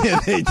 Yeah,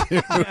 they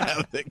do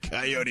have the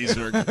coyotes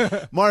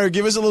working. Mario,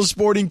 give us a little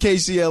Sporting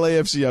KC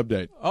LAFC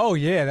update. Oh,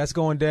 yeah. That's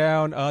going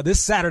down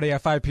this Saturday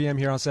at 5 p.m.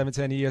 here on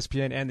 710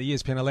 ESPN and the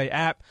ESPN LA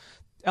app.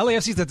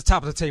 LAFC's at the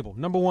top of the table,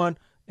 number one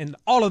in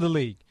all of the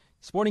league.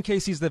 Sporting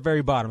KC's at the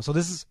very bottom. So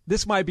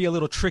this might be a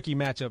little tricky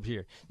matchup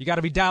here. You got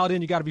to be dialed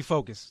in. You got to be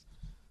focused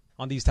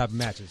on these type of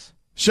matches.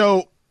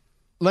 So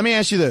let me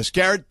ask you this.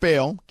 Gareth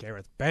Bale.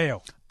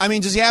 I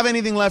mean, does he have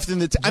anything left in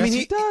the I mean,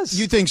 he does.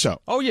 You think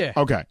so? Oh, yeah.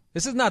 Okay.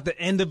 This is not the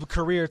end of a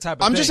career type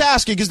of I'm thing. just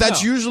asking because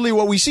that's usually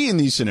what we see in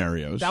these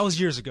scenarios. That was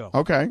years ago.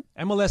 Okay.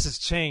 MLS has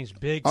changed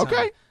big time.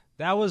 Okay.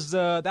 That was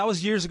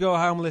years ago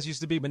how MLS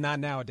used to be, but not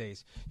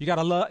nowadays. You got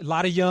a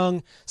lot of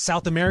young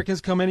South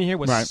Americans coming in here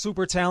with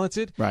super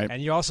talented,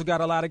 and you also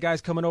got a lot of guys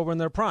coming over in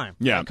their prime.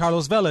 Yeah. Like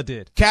Carlos Vela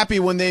did. Cappy,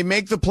 when they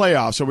make the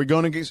playoffs, are we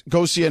going to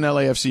go see an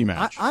LAFC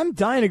match? I'm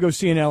dying to go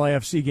see an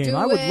LAFC game.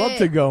 I would love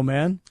to go,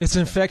 man. It's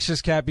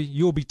infectious, Cappy.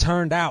 You'll be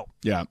turned out.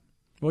 Yeah.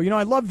 Well,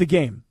 I love the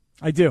game.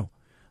 I do.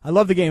 I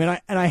love the game,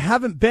 and I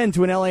haven't been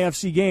to an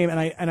LAFC game,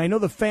 and I know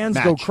the fans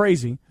go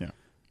crazy. Yeah.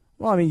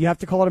 Well, I mean, you have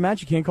to call it a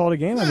match. You can't call it a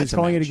game. I mean,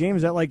 calling it a game.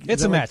 Is that like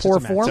it's a match?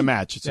 Poor form? It's a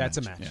match. It's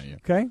a match. Yeah.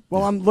 Okay.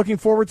 Well, I'm looking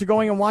forward to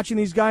going and watching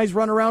these guys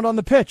run around on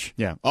the pitch.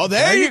 Yeah. Oh,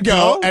 there you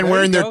go. And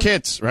wearing their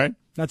kits, right?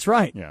 That's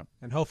right. Yeah.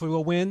 And hopefully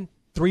we'll win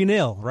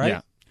 3-0, right?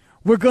 Yeah.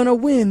 We're going to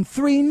win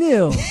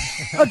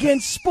 3-0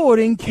 against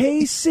Sporting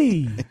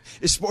KC.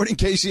 Is Sporting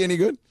KC any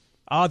good?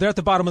 They're at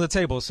the bottom of the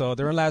table, so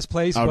they're in last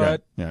place. Okay.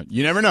 But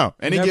you never know.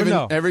 Any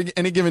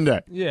given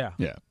day. Yeah.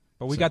 Yeah.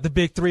 But we got the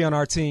big three on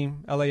our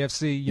team,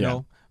 LAFC, you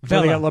know.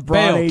 Vela, Bale,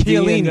 LeBron,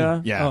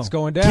 Chiellini. Yeah. It's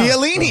going down.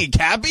 Chiellini,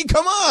 Cappy,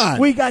 come on.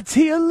 We got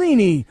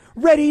Chiellini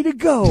ready to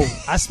go.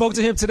 I spoke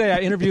to him today. I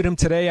interviewed him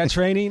today at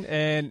training,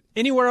 and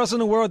anywhere else in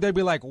the world, they'd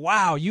be like,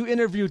 wow, you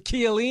interviewed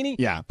Chiellini?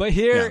 Yeah. But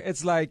here,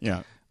 it's like.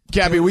 Yeah.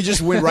 Cappy, we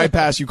just went right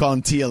past you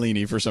calling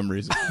Chiellini for some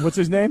reason. What's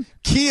his name?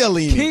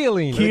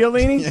 Chiellini.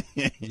 Chiellini?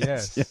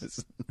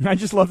 Yes. I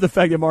just love the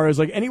fact that Mario's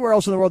like, anywhere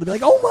else in the world, they'd be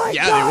like, oh my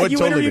God, you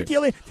totally interviewed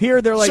Chiellini.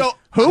 Here, they're like, so,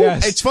 who?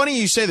 Yes. It's funny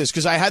you say this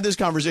because I had this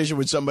conversation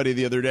with somebody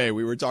the other day.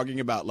 We were talking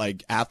about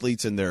like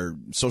athletes and their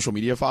social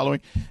media following.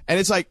 And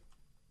it's like,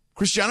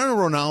 Cristiano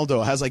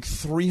Ronaldo has like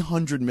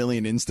 300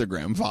 million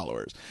Instagram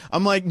followers.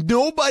 I'm like,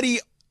 nobody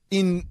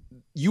in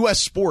U.S.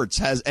 sports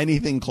has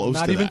anything close to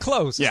that. Not even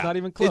close. Yeah. It's not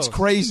even close. It's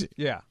crazy.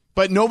 Yeah.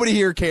 But nobody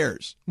here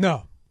cares.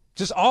 No.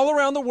 Just all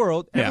around the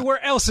world,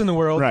 everywhere else in the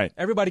world, Right.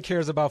 everybody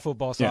cares about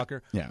football,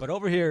 soccer. Yeah. But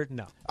over here,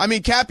 no. I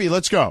mean, Cappy,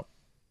 let's go.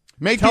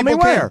 Make Tell me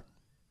people when. care.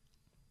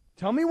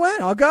 Tell me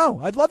when. I'll go.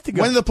 I'd love to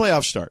go. When do the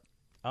playoffs start?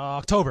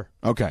 October.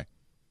 Okay.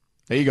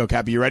 There you go,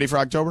 Cappy. You ready for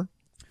October?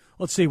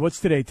 Let's see. What's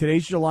today?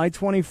 Today's July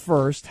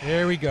 21st.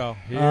 Here we go.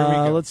 Here we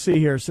go. Let's see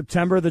here.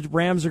 September, the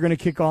Rams are going to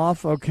kick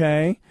off.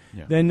 Okay.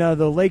 Yeah. Then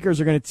the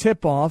Lakers are going to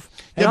tip off.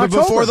 Yeah, but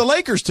before the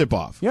Lakers tip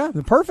off. Yeah,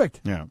 they're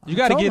perfect. Yeah. You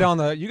got to get on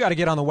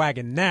the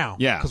wagon now.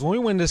 Yeah. Because when we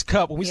win this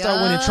cup, when we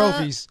start winning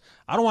trophies,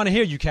 I don't want to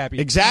hear you, Cappy.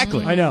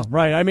 Exactly. I know,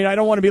 right? I mean, I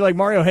don't want to be like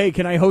Mario. Hey,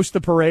 can I host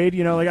the parade?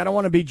 You know, like I don't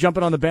want to be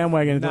jumping on the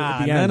bandwagon at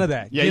the end. None of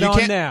that. Yeah, get you on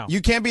can't, now.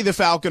 You can't be the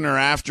Falconer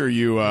after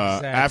you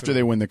after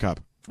they win the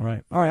cup. All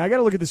right. I got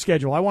to look at the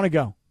schedule. I want to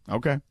go.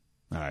 Okay.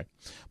 All right.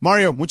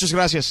 Mario, muchas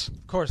gracias.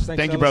 Of course. Thank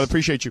you, fellas. brother.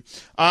 Appreciate you.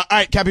 All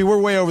right, Cappy, we're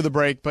way over the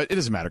break, but it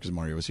doesn't matter because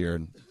Mario was here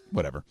and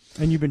whatever.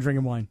 And you've been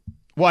drinking wine.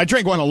 Well, I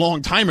drank wine a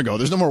long time ago.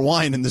 There's no more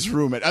wine in this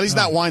room. At least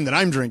not wine that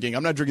I'm drinking.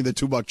 I'm not drinking the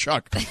 $2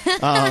 Chuck.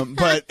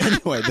 But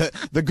anyway,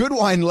 the good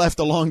wine left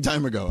a long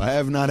time ago. I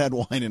have not had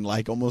wine in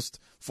like almost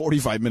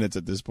 45 minutes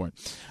at this point.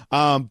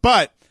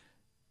 But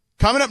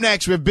coming up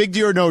next, we have Big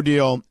Deal or No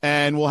Deal,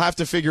 and we'll have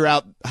to figure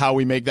out how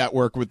we make that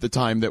work with the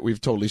time that we've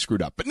totally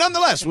screwed up. But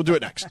nonetheless, we'll do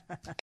it next.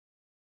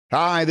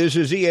 Hi, this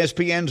is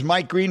ESPN's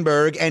Mike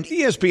Greenberg, and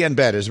ESPN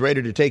Bet is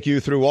ready to take you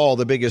through all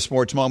the biggest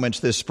sports moments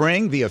this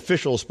spring. The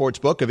official sports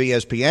book of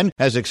ESPN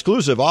has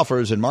exclusive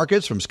offers and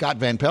markets from Scott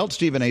Van Pelt,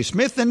 Stephen A.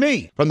 Smith, and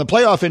me. From the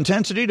playoff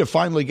intensity to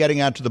finally getting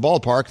out to the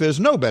ballpark, there's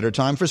no better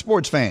time for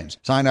sports fans.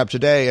 Sign up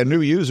today, and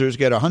new users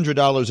get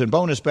 $100 in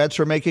bonus bets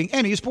for making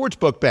any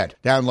sportsbook bet.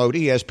 Download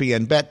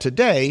ESPN Bet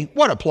today.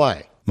 What a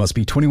play. Must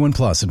be 21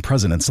 plus and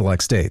present in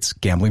select states.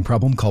 Gambling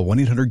problem? Call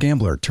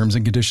 1-800-GAMBLER. Terms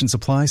and conditions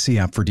apply. See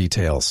app for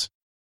details.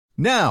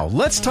 Now,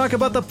 let's talk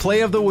about the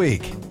play of the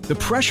week. The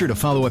pressure to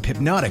follow up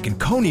Hypnotic and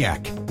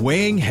Cognac,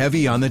 weighing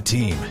heavy on the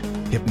team.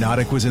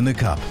 Hypnotic was in the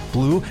cup,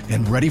 blue,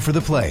 and ready for the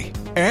play.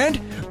 And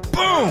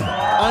boom!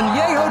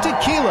 Añejo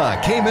Tequila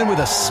came in with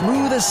a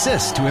smooth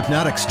assist to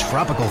Hypnotic's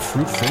tropical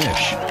fruit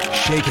finish.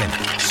 Shaken,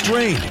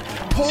 strained,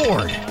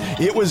 poured.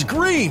 It was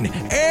green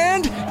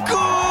and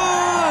good!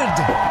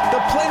 The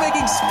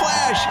playmaking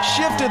splash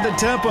shifted the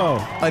tempo.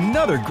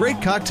 Another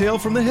great cocktail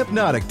from the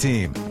Hypnotic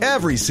team.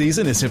 Every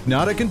season is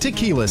Hypnotic and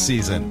Tequila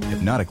season.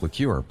 Hypnotic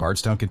Liqueur,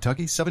 Bardstown,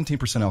 Kentucky,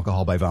 17%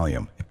 alcohol by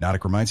volume.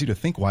 Hypnotic reminds you to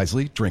think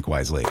wisely, drink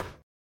wisely.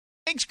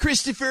 Thanks,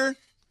 Christopher.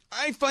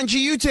 All right, Fungi,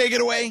 you take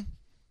it away.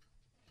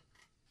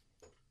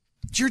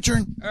 It's your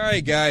turn. All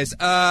right, guys.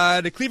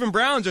 The Cleveland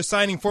Browns are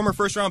signing former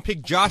first-round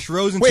pick Josh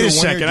Rosen Wait to a a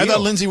one-year second. I deal.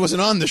 thought Lindsay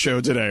wasn't on the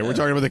show today. We're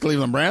talking about the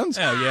Cleveland Browns?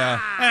 Oh, yeah.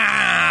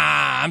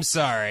 I'm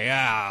sorry.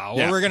 Well,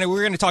 Yeah. we're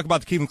gonna talk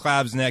about the Cleveland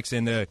Cavs next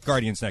and the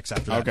Guardians next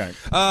after that.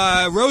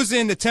 Okay.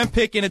 Rosen, the 10th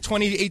pick in the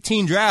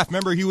 2018 draft.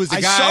 Remember, he was the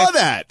I guy saw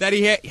that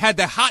he had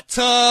the hot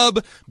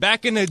tub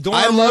back in the dorm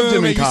I loved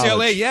room him in at UCLA.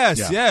 college. Yes,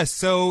 Yeah. yes.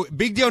 So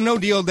big deal, no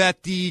deal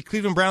that the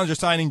Cleveland Browns are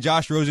signing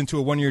Josh Rosen to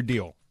a one-year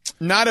deal.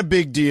 Not a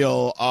big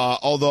deal,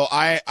 although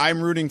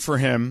I'm rooting for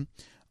him.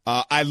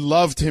 I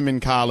loved him in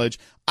college.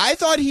 I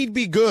thought he'd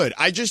be good.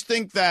 I just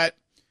think that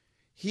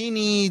he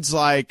needs,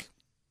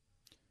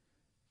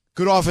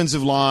 good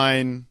offensive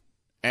line,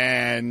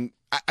 and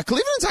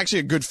Cleveland's actually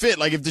a good fit.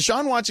 Like, if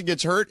Deshaun Watson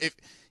gets hurt,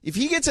 if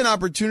he gets an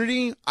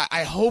opportunity,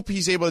 I hope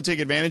he's able to take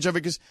advantage of it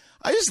because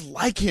I just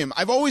like him.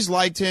 I've always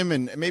liked him,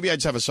 and maybe I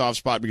just have a soft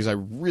spot because I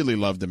really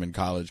loved him in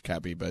college,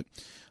 Cappy. But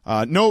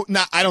I don't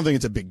think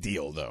it's a big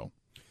deal, though.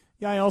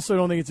 Yeah, I also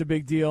don't think it's a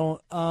big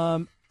deal.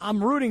 I'm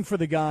rooting for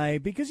the guy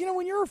because,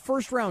 when you're a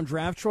first-round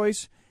draft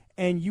choice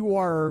and you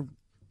are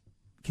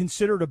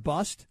considered a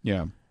bust,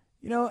 yeah.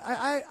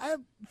 I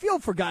feel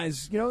for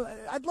guys.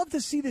 I'd love to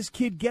see this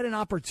kid get an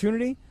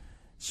opportunity.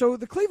 So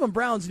the Cleveland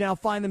Browns now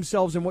find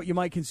themselves in what you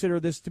might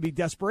consider this to be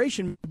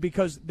desperation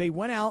because they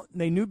went out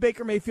and they knew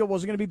Baker Mayfield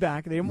wasn't going to be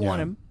back. They didn't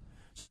want him.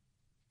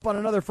 On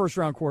another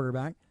first-round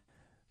quarterback.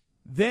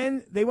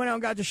 Then they went out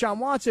and got Deshaun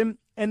Watson.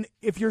 And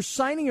if you're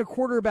signing a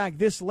quarterback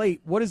this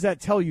late, what does that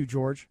tell you,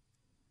 George?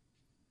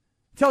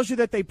 It tells you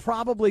that they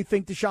probably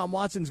think Deshaun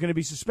Watson's going to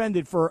be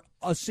suspended for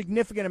a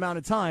significant amount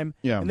of time,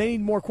 and they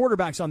need more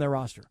quarterbacks on their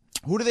roster.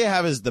 Who do they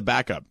have as the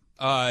backup?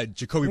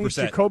 Jacoby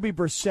Brissett. Jacoby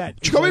Brissett.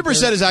 Jacoby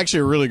Brissett is actually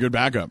a really good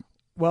backup.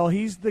 Well,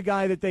 he's the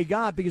guy that they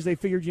got because they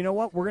figured, you know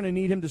what, we're going to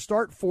need him to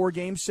start 4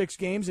 games, 6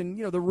 games, and,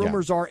 the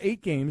rumors are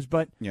 8 games.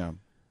 But, I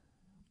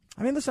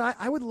mean, listen,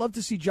 I would love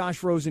to see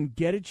Josh Rosen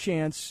get a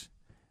chance.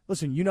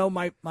 Listen,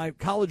 my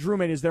college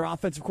roommate is their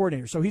offensive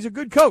coordinator, so he's a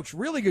good coach,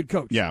 really good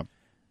coach. Yeah.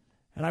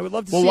 And I would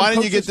love to see Well, him why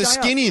didn't coach you get the this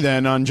guy skinny up.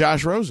 then on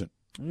Josh Rosen?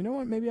 You know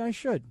what? Maybe I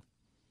should.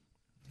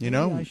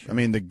 I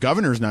mean, the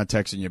governor's not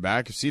texting you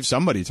back. See if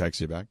somebody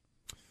texts you back.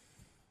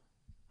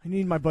 I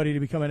need my buddy to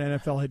become an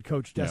NFL head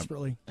coach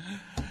desperately.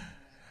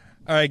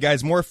 All right,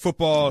 guys, more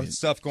football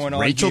stuff going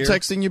on Rachel here.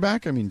 texting you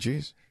back? I mean,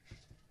 geez.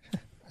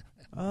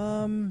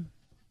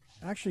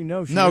 Actually,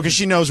 no. No, because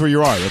she knows where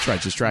you are. That's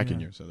right. She's tracking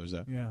you, so there's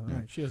that. Yeah, all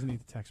right. She doesn't need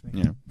to text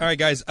me. Yeah. All right,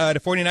 guys,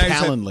 the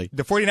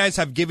 49ers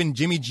have given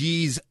Jimmy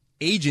G's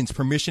agents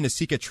permission to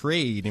seek a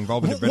trade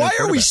involving the Why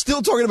are we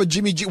still talking about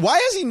Jimmy G? Why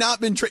has he not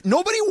been traded?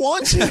 Nobody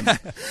wants him.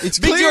 It's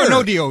big clear. deal or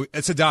no deal,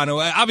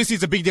 Sedano? Obviously,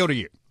 it's a big deal to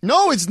you.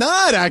 No, it's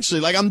not,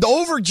 actually. I'm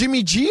over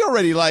Jimmy G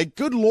already.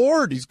 Good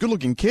Lord. He's a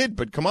good-looking kid,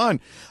 but come on.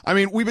 I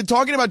mean, we've been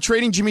talking about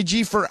trading Jimmy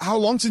G for how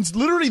long? Since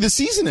literally the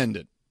season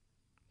ended.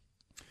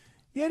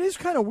 Yeah, it is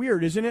kind of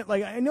weird, isn't it?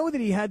 I know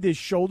that he had this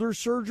shoulder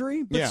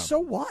surgery, but so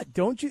what?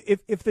 Don't you?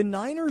 If the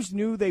Niners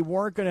knew they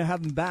weren't going to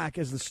have him back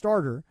as the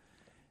starter,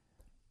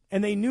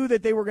 and they knew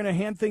that they were going to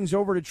hand things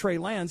over to Trey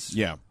Lance,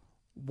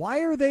 why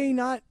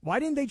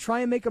didn't they try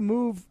and make a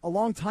move a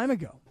long time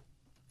ago?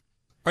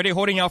 Are they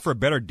holding out for a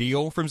better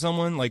deal from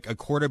someone, like a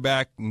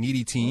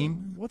quarterback-needy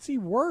team? What's he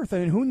worth? I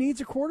mean, who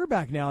needs a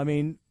quarterback now? I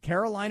mean,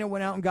 Carolina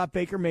went out and got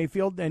Baker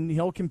Mayfield, and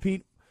he'll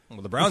compete.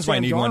 Well, the Browns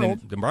might need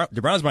one.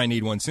 The Browns might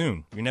need one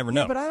soon. You never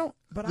know. Yeah, but I don't.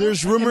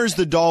 There's rumors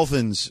the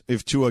Dolphins,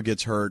 if Tua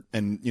gets hurt,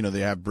 and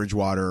they have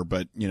Bridgewater,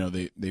 but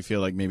they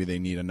feel like maybe they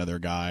need another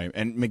guy.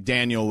 And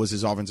McDaniel was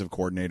his offensive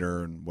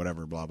coordinator, and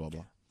whatever, blah blah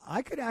blah.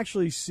 I could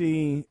actually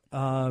see.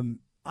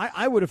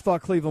 I would have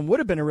thought Cleveland would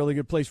have been a really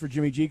good place for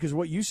Jimmy G because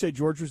what you said,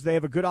 George, was they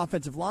have a good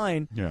offensive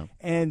line,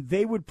 and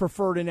they would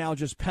prefer to now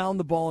just pound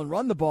the ball and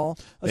run the ball.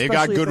 They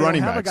got good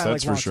running backs, that's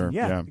like for Watson. sure.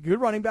 Yeah,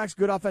 good running backs,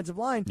 good offensive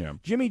line. Yeah.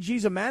 Jimmy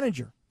G's a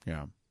manager.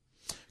 Yeah,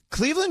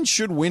 Cleveland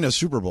should win a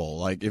Super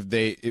Bowl. If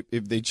they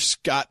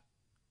just got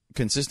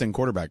consistent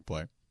quarterback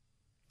play.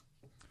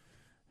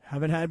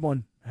 Haven't had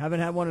one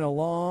in a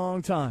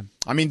long time.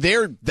 I mean,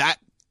 they're that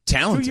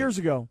talented. 2 years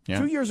ago. Yeah.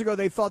 2 years ago,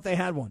 they thought they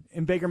had one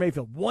in Baker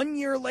Mayfield. 1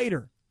 year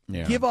later,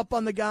 give up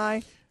on the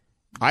guy.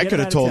 I could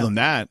have told them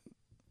that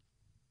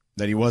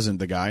he wasn't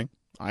the guy.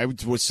 I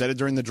said it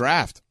during the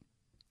draft.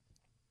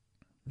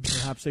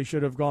 Perhaps they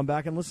should have gone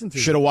back and listened to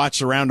it. Should have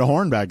watched Around the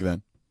Horn back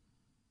then.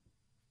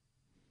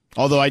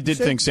 Although I did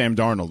think Sam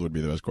Darnold would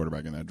be the best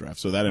quarterback in that draft,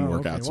 so that didn't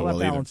work out so well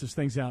that either. balances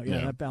things out.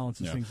 Yeah, that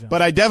balances things out.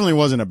 But I definitely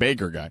wasn't a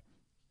Baker guy.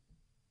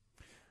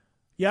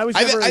 Yeah,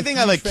 I think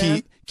I let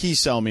Key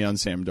sell me on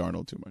Sam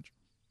Darnold too much.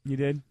 You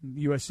did?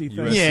 USC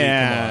thing?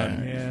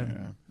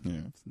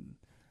 Yeah.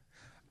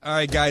 All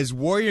right, guys.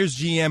 Warriors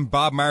GM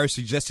Bob Myers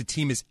suggests the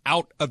team is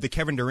out of the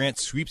Kevin Durant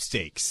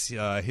sweepstakes.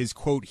 His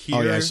quote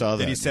here I saw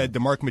that he said to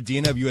Mark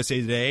Medina of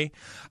USA Today,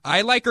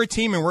 "I like our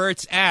team and where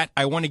it's at.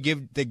 I want to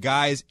give the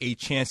guys a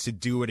chance to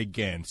do it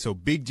again. So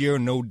big deal,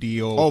 no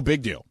deal." Oh,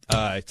 big deal.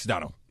 It's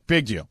Dono.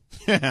 Big deal.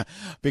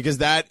 Because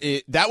that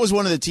was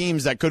one of the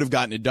teams that could have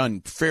gotten it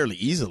done fairly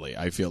easily,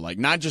 I feel like.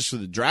 Not just for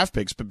the draft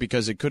picks, but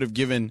because it could have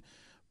given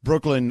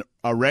Brooklyn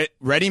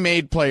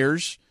ready-made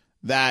players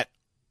that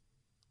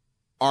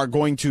are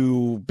going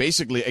to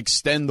basically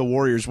extend the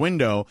Warriors'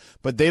 window.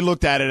 But they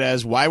looked at it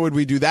as, why would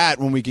we do that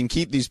when we can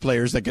keep these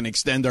players that can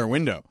extend our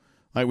window?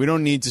 Like, we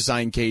don't need to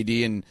sign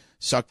KD and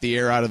suck the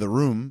air out of the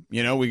room.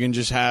 You know, we can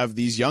just have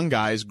these young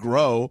guys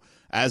grow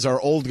as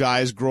our old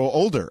guys grow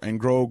older and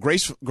grow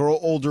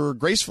older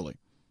gracefully.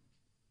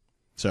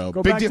 So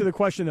Go back to the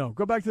question, though.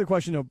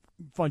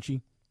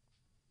 Funchy.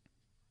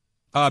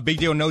 Big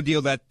deal, no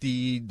deal that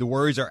the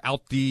Warriors are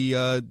out the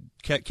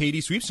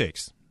KD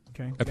sweepstakes.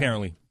 Okay.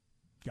 Apparently.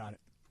 Got it.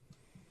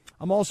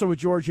 I'm also with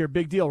George here.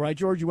 Big deal, right,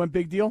 George? You went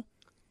big deal?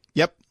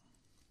 Yep.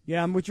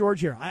 Yeah, I'm with George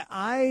here.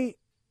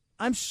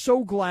 I'm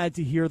so glad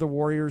to hear the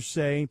Warriors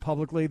say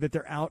publicly that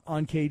they're out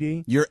on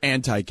KD. You're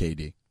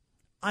anti-KD.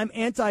 I'm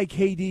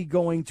anti-KD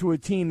going to a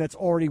team that's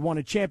already won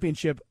a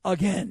championship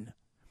again,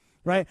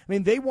 right? I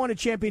mean, they won a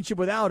championship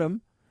without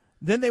him.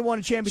 Then they won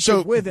a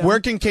championship with him. Where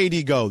can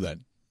KD go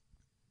then?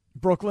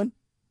 Brooklyn.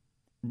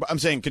 I'm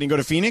saying, can he go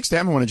to Phoenix? They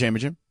haven't won a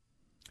championship.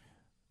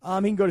 He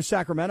can go to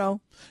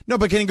Sacramento. No,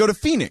 but can he go to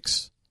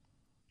Phoenix?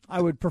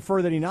 I would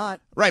prefer that he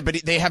not. Right,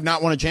 but they have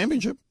not won a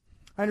championship.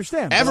 I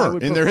understand. Ever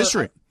in their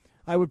history.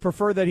 I would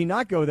prefer that he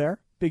not go there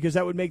because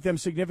that would make them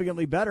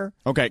significantly better.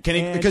 Okay,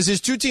 because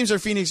his two teams are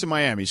Phoenix and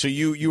Miami, so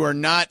you are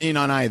not in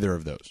on either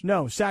of those.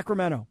 No,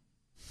 Sacramento.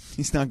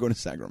 He's not going to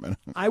Sacramento.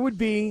 I would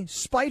be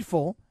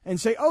spiteful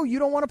and say, oh, you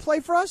don't want to play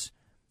for us?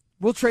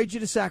 We'll trade you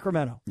to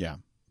Sacramento. Yeah.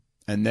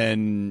 And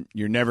then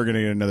you're never going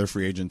to get another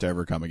free agent to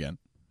ever come again.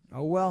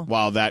 Oh, well.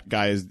 While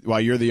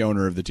you're the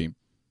owner of the team.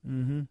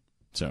 Mm-hmm.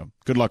 So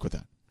good luck with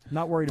that.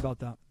 Not worried about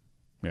that.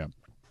 Yeah.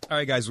 All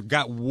right, guys, we've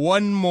got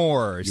one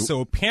more. So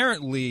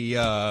apparently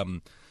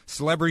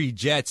Celebrity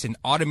Jets, an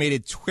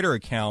automated Twitter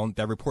account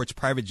that reports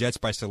private jets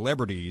by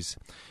celebrities,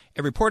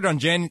 it reported on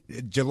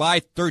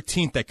July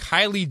 13th that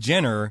Kylie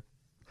Jenner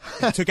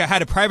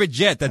had a private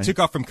jet that took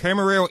off from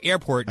Camarillo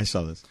Airport. I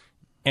saw this.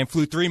 And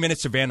flew 3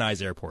 minutes to Van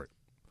Nuys Airport.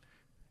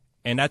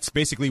 And that's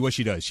basically what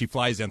she does. She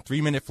flies on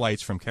 3-minute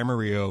flights from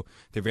Camarillo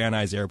to Van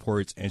Nuys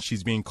Airports, and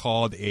she's being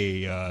called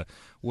a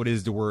what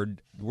is the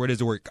word?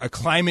 A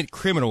climate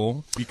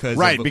criminal because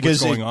of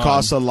what's going on.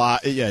 Costs a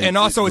lot. Yeah, and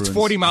also it's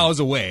 40 miles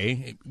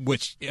away,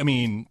 which I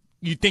mean,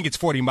 you'd think it's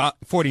 40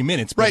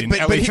 minutes, but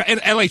right?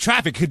 In LA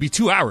traffic could be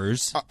 2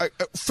 hours.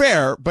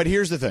 Fair, but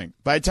here's the thing: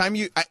 by the time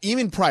you,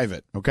 even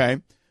private, okay,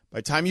 by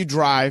the time you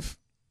drive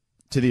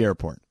to the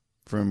airport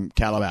from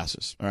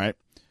Calabasas, all right.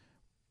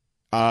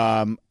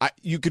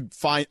 You could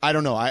find, I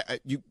don't know,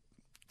 you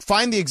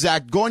find the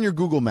exact, go on your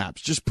Google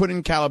Maps, just put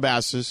in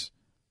Calabasas,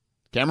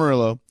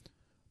 Camarillo,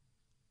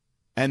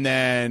 and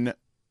then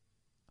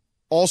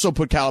also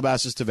put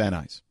Calabasas to Van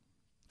Nuys,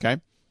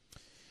 okay?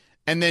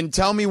 And then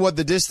tell me what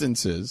the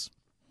distance is,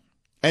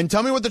 and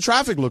tell me what the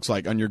traffic looks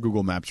like on your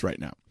Google Maps right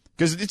now.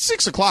 Because it's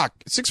 6 o'clock,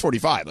 it's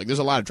 6:45, like there's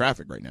a lot of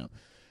traffic right now.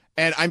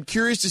 And I'm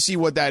curious to see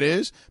what that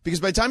is, because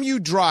by the time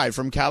you drive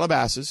from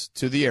Calabasas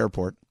to the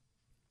airport,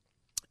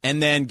 and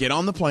then get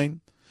on the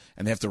plane,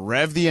 and they have to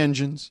rev the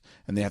engines,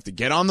 and they have to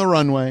get on the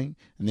runway,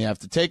 and they have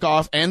to take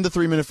off, and the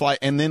 3-minute flight,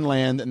 and then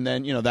land, and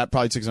then, that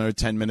probably takes another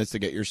 10 minutes to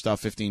get your stuff,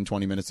 15,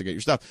 20 minutes to get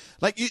your stuff.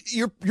 Like,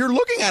 you're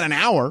looking at an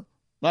hour,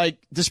 like,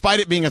 despite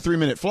it being a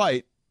 3-minute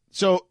flight.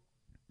 So,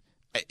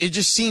 it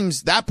just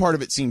seems, that part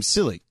of it seems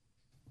silly.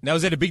 Now,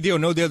 is it a big deal,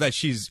 no deal that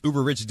she's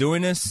uber rich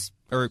doing this,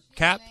 or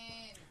Cap?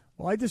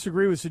 Well, I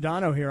disagree with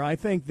Sedano here. I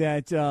think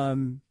that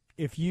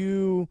if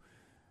you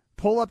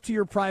pull up to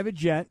your private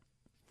jet,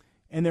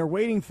 and they're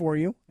waiting for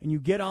you, and you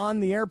get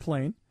on the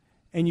airplane,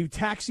 and you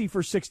taxi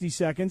for 60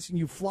 seconds, and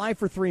you fly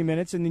for 3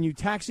 minutes, and then you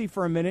taxi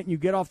for a minute, and you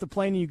get off the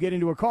plane, and you get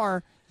into a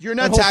car. You're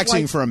not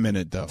taxiing for a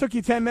minute, though. Took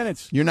you 10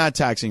 minutes. You're not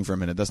taxiing for a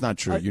minute. That's not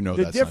true. That's not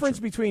true. The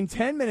difference between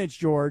 10 minutes,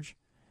 George,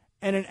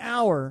 and an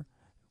hour,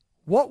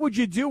 what would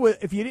you do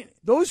if you didn't?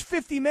 Those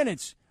 50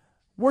 minutes,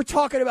 we're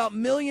talking about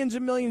millions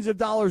and millions of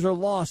dollars are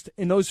lost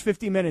in those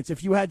 50 minutes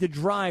if you had to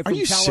drive from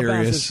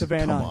Calabasas to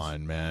Van Nuys. Come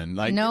on, man.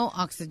 Like, no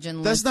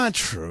oxygen. That's not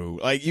true.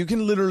 Like, you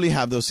can literally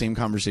have those same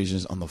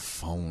conversations on the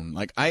phone.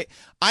 Like, I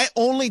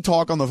only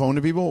talk on the phone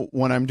to people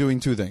when I'm doing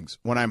two things.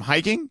 When I'm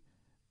hiking,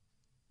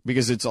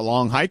 because it's a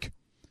long hike,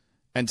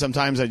 and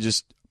sometimes I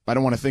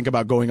don't want to think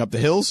about going up the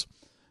hills,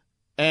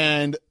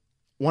 and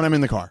when I'm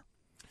in the car.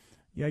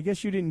 Yeah, I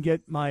guess you didn't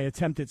get my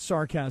attempt at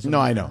sarcasm. No,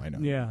 I know.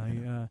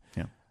 Yeah.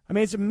 I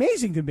mean, it's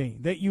amazing to me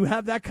that you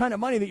have that kind of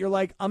money that you're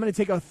like, I'm going to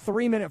take a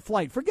 3-minute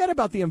flight. Forget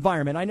about the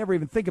environment. I never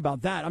even think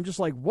about that. I'm just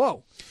like,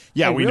 whoa.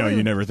 Yeah, Like, we know really?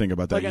 you never think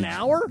about that. Like an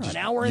hour? An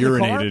hour in the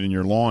car? Urinated in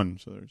your lawn,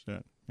 so there's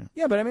that. Yeah.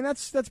 Yeah, but I mean,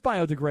 that's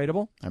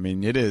biodegradable. I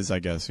mean, it is, I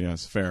guess.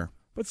 Yes, fair.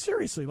 But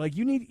seriously, like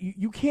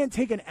you can't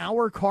take an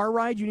hour car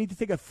ride. You need to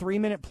take a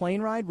 3-minute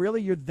plane ride.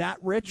 Really, you're that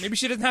rich? Maybe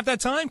she doesn't have that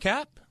time,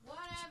 Cap.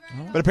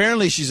 But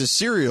apparently she's a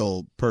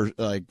serial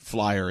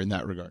flyer in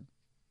that regard.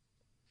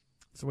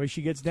 It's the way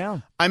she gets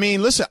down. I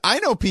mean, listen, I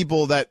know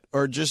people that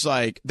are just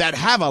like, that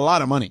have a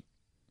lot of money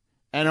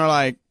and are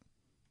like,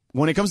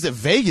 when it comes to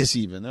Vegas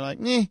even, they're like,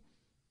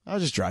 I'll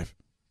just drive.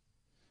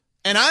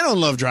 And I don't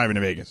love driving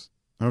to Vegas,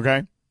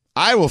 okay?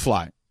 I will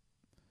fly.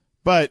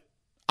 But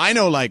I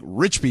know like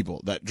rich people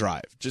that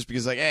drive just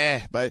because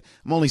but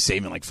I'm only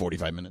saving like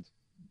 45 minutes.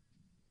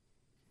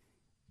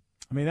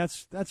 I mean,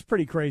 that's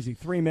pretty crazy.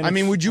 3 minutes. I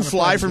mean, would you on a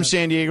fly private from jet.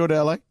 San Diego to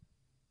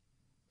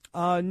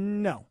L.A.?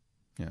 No.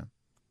 Yeah.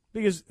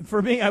 Because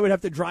for me, I would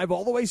have to drive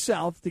all the way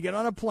south to get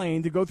on a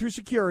plane to go through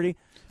security.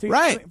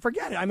 Right. I mean,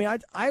 forget it. I mean,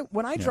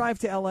 when I drive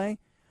to L.A.,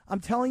 I'm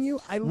telling you,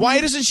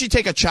 Why doesn't she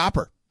take a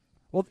chopper?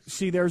 Well,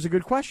 see, there's a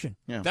good question.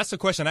 Yeah. That's the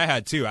question I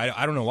had, too.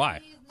 I don't know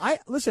why.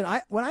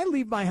 When I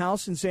leave my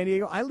house in San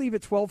Diego, I leave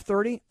at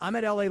 12:30. I'm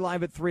at L.A.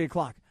 Live at 3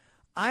 o'clock.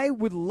 I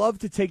would love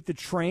to take the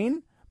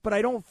train, but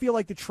I don't feel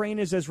like the train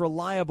is as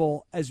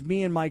reliable as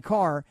me in my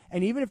car.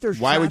 And even if there's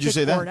Why would you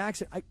traffic say or that? an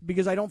accident,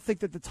 because I don't think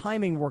that the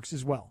timing works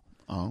as well.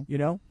 Oh. You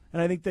know?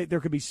 And I think that there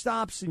could be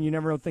stops, and you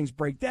never know if things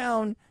break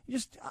down.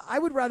 I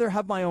would rather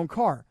have my own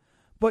car.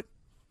 But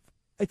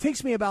it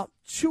takes me about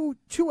two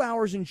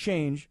hours and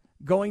change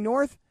going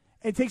north.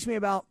 And it takes me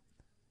about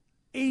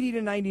 80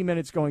 to 90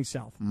 minutes going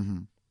south. Mm-hmm.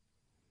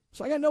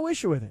 So I got no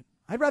issue with it.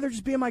 I'd rather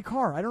just be in my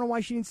car. I don't know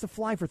why she needs to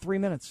fly for 3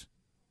 minutes.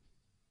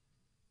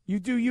 You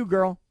do you,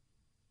 girl.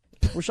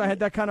 Wish I had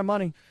that kind of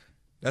money.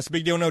 That's a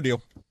big deal, no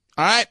deal.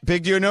 All right,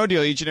 big deal, no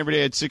deal. Each and every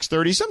day at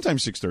 6:30,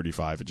 sometimes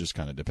 6:35. It just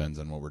kind of depends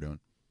on what we're doing.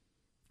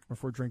 Or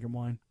if we're drinking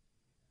wine.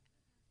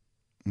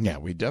 Yeah,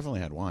 we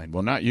definitely had wine.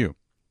 Well, not you.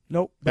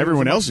 Nope. But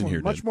Everyone it was else in here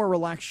did. Much more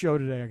relaxed show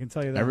today, I can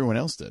tell you that. Everyone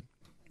else did.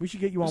 We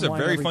should get you on It was a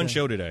wine very every fun day.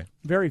 show today.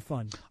 Very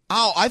fun.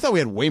 Oh, I thought we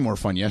had way more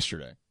fun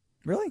yesterday.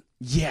 Really?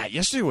 Yeah,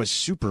 yesterday was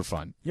super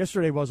fun.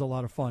 Yesterday was a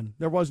lot of fun.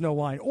 There was no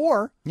wine.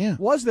 Or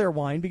was there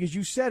wine? Because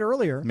you said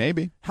earlier.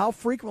 Maybe. How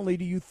frequently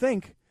do you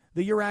think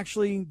that you're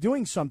actually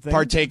doing something?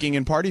 Partaking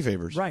in party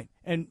favors. Right.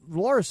 And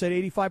Laura said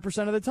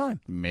 85% of the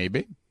time.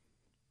 Maybe.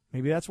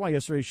 Maybe that's why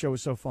yesterday's show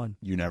was so fun.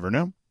 You never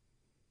know.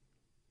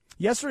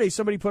 Yesterday,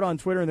 somebody put on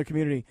Twitter in the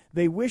community,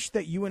 they wish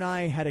that you and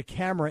I had a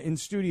camera in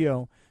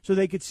studio so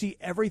they could see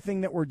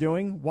everything that we're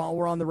doing while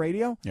we're on the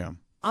radio. Yeah.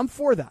 I'm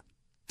for that.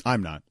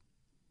 I'm not.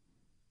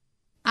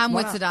 I'm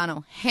Why with not?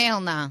 Sedano. Hell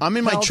no. I'm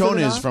in my Hell to the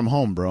chonas no? from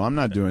home, bro. I'm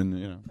not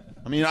doing,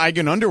 I mean, I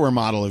can underwear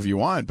model if you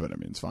want, but I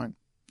mean, it's fine.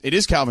 It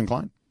is Calvin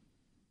Klein.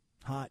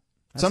 Hot.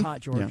 That's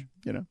hot, George.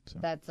 Yeah, so.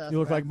 That's us, You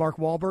look bro. like Mark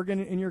Wahlberg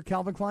in your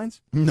Calvin Kleins?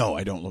 No,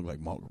 I don't look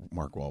like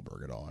Mark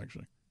Wahlberg at all,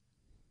 actually.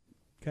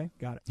 Okay,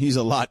 got it. He's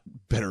a lot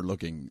better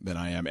looking than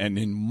I am and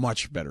in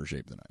much better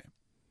shape than I am.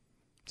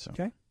 So.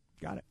 Okay,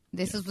 got it.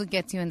 This is what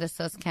gets you in the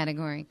sus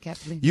category,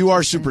 Captain. You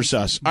are super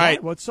sus. All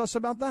right. What's sus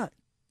about that?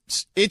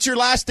 It's your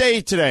last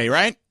day today,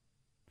 right?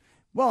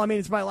 Well, I mean,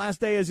 it's my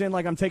last day as in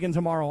like I'm taking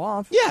tomorrow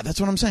off. Yeah, that's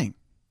what I'm saying.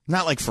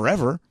 Not like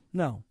forever.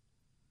 No.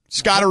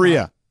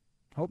 Scotteria.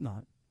 Hope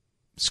not.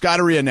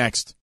 Scotteria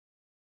next.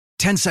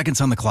 10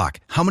 seconds on the clock.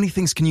 How many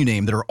things can you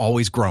name that are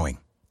always growing?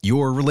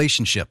 Your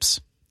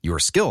relationships, your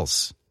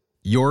skills,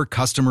 your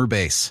customer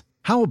base.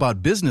 How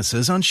about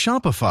businesses on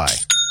Shopify?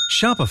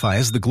 Shopify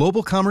is the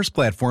global commerce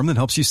platform that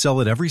helps you sell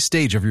at every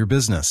stage of your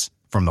business.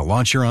 From the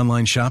launch your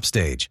online shop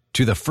stage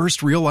to the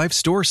first real life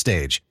store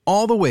stage,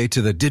 all the way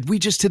to the did we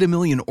just hit a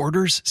million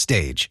orders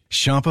stage.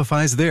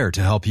 Shopify's there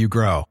to help you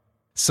grow.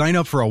 Sign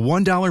up for a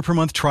 $1 per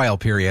month trial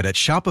period at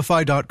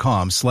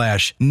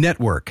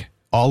shopify.com/network,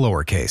 all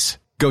lowercase.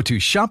 Go to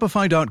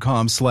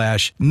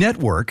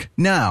shopify.com/network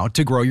now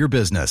to grow your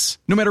business,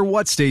 no matter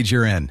what stage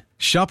you're in.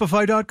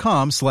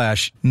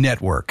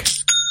 Shopify.com/network.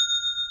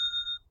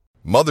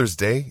 Mother's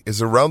Day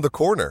is around the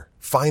corner.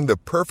 Find the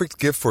perfect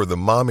gift for the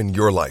mom in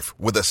your life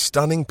with a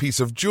stunning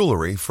piece of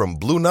jewelry from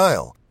Blue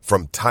Nile.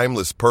 From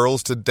timeless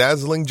pearls to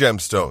dazzling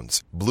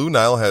gemstones, Blue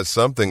Nile has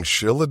something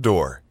she'll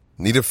adore.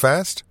 Need it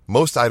fast?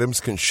 Most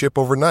items can ship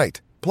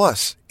overnight.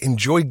 Plus,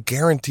 enjoy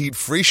guaranteed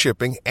free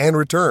shipping and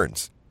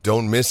returns.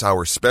 Don't miss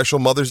our special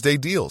Mother's Day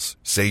deals.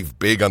 Save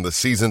big on the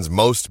season's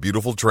most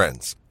beautiful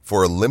trends.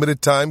 For a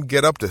limited time,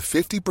 get up to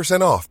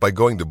 50% off by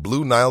going to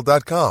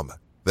BlueNile.com.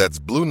 That's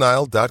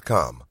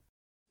BlueNile.com.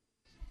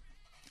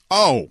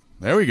 Oh,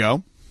 there we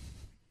go.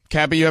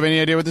 Cappy, you have any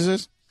idea what this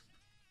is?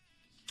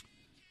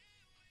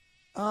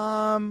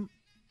 I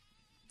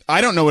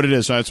don't know what it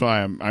is, so that's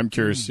why I'm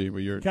curious to see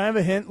what you're... Can I have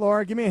a hint,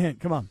 Laura? Give me a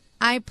hint. Come on.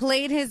 I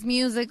played his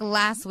music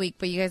last week,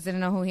 but you guys didn't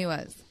know who he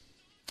was.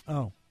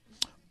 Oh.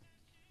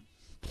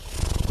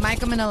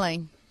 Michael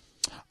Manale.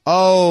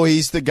 Oh,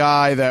 he's the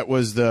guy that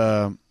was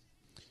the...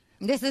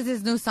 This is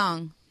his new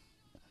song.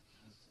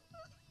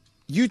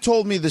 you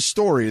told me the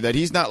story that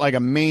he's not like a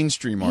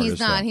mainstream artist. He's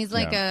not. though. He's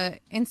like a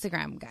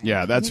Instagram guy.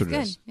 Yeah, that's He's what it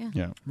good. is.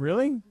 Yeah.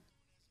 Really?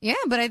 Yeah,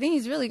 but I think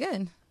he's really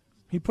good.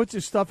 He puts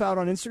his stuff out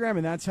on Instagram,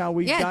 and that's how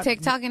we got...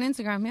 TikTok and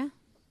Instagram, yeah.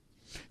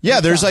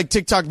 Yeah, there's like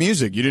TikTok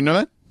music. You didn't know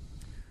that?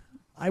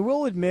 I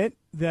will admit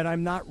that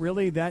I'm not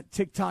really that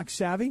TikTok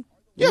savvy.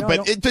 Yeah,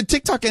 but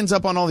TikTok ends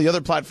up on all the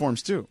other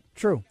platforms too.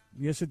 True.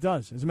 Yes, it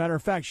does. As a matter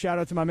of fact, shout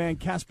out to my man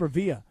Casper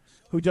Villa,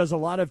 who does a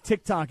lot of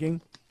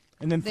TikToking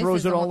and then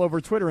throws it all over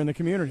Twitter in the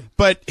community.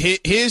 But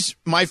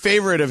my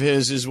favorite of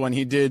his is when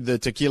he did the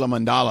Tequila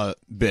Mandala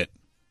bit.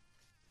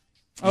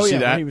 You see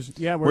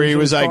that? Where he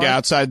was like car.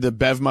 outside the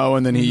Bevmo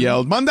and then he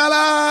yelled,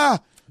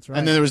 Mandala! That's right.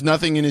 And then there was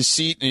nothing in his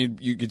seat, and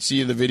you could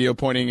see the video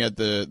pointing at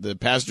the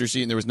passenger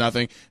seat, and there was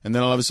nothing. And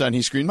then all of a sudden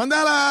he screamed,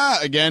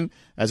 Mandala! Again,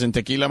 as in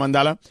Tequila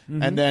Mandala.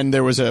 And then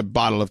there was a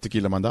bottle of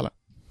Tequila Mandala.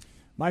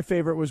 My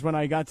favorite was when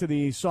I got to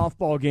the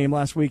softball game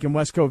last week in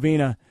West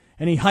Covina,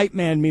 and he hype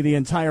manned me the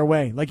entire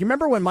way. Like, you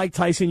remember when Mike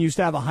Tyson used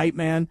to have a hype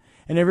man,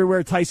 and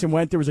everywhere Tyson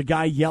went, there was a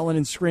guy yelling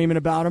and screaming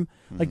about him?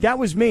 Like, that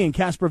was me and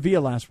Casper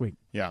Villa last week.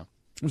 Yeah.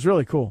 It was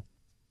really cool.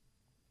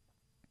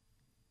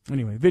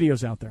 Anyway,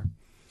 video's out there.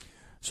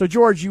 So,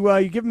 George, you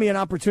giving me an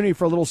opportunity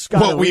for a little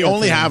Scott. Well, we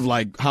only have,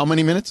 like, how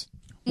many minutes?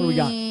 What do we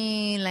got?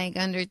 Like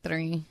under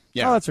 3.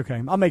 Yeah. Oh, that's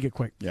okay. I'll make it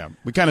quick. Yeah.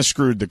 We kind of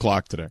screwed the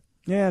clock today.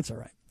 Yeah, that's all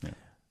right.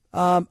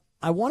 Yeah.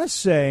 I want to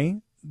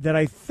say that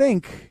I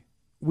think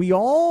we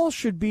all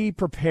should be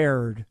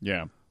prepared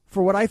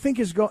for what I think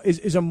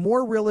is a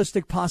more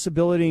realistic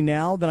possibility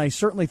now than I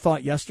certainly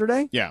thought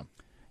yesterday. Yeah.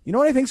 You know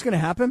what I think is going to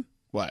happen?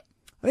 What?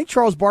 I think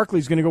Charles Barkley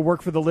is going to go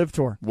work for the Live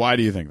Tour. Why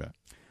do you think that?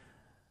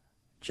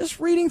 Just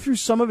reading through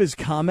some of his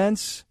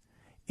comments,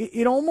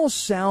 it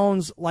almost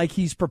sounds like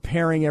he's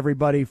preparing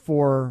everybody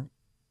for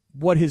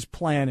what his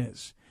plan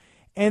is.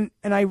 And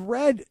I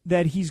read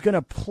that he's going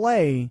to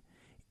play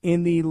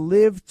in the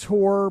Live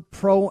Tour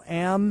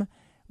Pro-Am,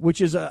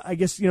 which is, I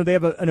guess, they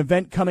have an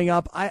event coming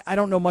up. I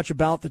don't know much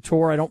about the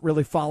tour. I don't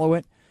really follow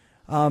it.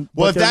 Well,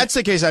 if that's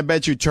the case, I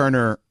bet you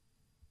Turner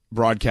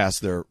broadcasts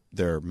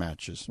their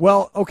matches.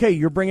 Well, okay,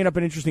 you're bringing up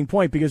an interesting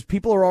point because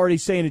people are already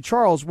saying to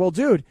Charles, well,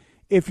 dude,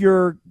 if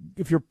you're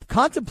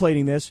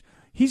contemplating this,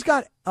 he's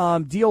got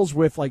deals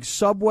with like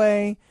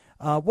Subway.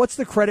 What's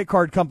the credit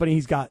card company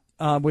he's got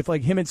with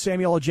like him and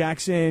Samuel L.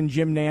 Jackson,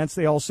 Jim Nance?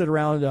 They all sit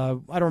around.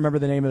 I don't remember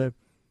the name of the.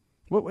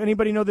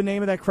 Anybody know the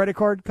name of that credit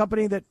card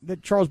company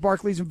that Charles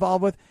Barkley's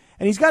involved with?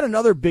 And he's got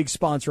another big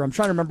sponsor. I'm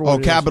trying to remember what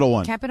it is. Capital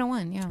One. Capital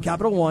One, yeah.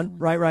 Capital One,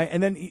 right.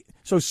 And then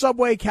so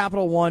Subway,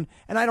 Capital One,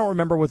 and I don't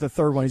remember what the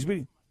third one is. But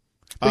he's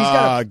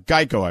got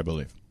Geico, I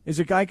believe. Is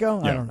it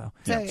Geico? Yeah. I don't know.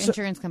 It's an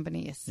insurance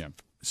company, yes. Yeah.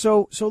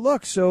 So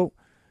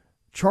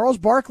Charles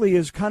Barkley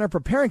is kind of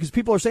preparing because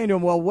people are saying to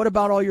him, well, what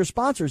about all your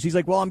sponsors? He's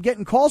like, well, I'm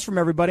getting calls from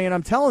everybody, and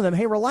I'm telling them,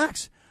 hey,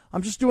 relax.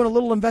 I'm just doing a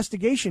little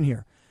investigation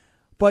here.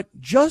 But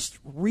just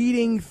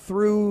reading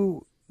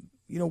through,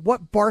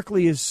 what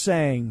Barkley is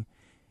saying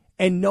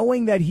and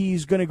knowing that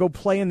he's going to go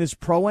play in this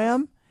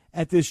Pro-Am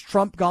at this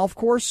Trump golf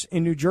course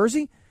in New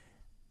Jersey,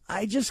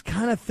 I just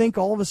kind of think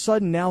all of a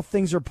sudden now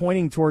things are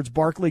pointing towards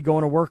Barkley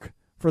going to work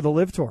for the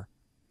Live Tour.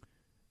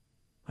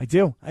 I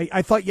do.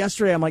 I thought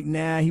yesterday, I'm like,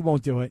 nah, he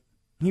won't do it.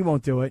 He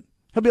won't do it.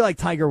 He'll be like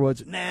Tiger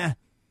Woods. Nah.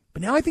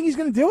 But now I think he's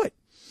going to do it.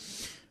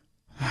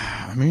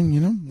 I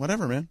mean,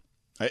 whatever, man.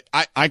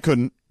 I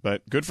couldn't,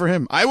 but good for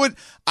him. I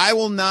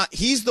will not.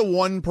 He's the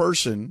one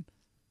person.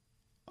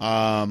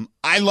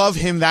 I love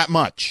him that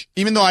much,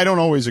 even though I don't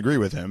always agree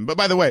with him. But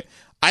by the way,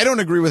 I don't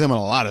agree with him on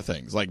a lot of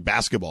things, like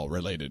basketball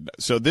related.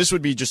 So this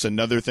would be just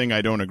another thing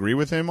I don't agree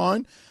with him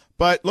on.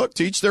 But look,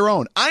 to each their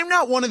own. I'm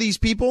not one of these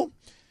people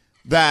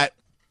that,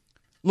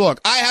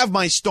 look, I have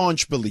my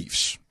staunch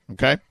beliefs,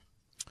 okay?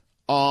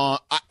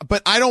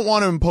 But I don't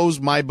want to impose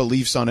my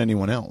beliefs on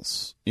anyone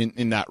else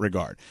in that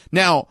regard.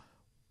 Now,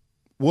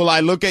 will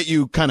I look at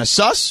you kind of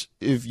sus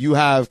if you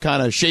have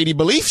kind of shady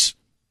beliefs?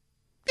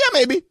 Yeah,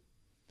 maybe.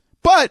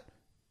 But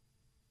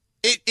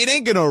it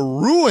ain't going to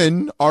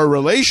ruin our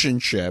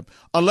relationship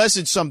unless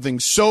it's something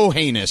so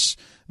heinous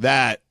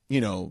that,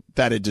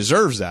 that it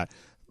deserves that.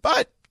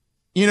 But,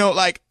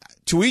 like,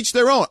 to each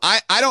their own.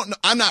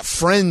 I'm not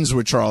friends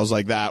with Charles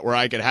like that where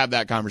I could have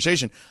that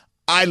conversation.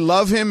 I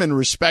love him and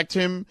respect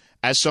him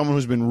as someone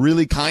who's been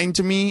really kind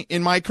to me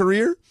in my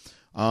career,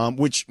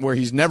 where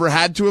he's never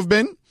had to have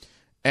been.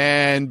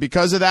 And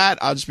because of that,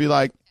 I'll just be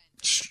like,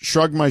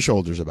 shrug my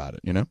shoulders about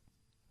it,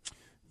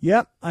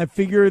 Yep. I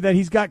figure that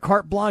he's got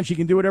carte blanche. He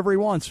can do whatever he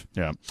wants.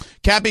 Yeah.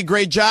 Cappy,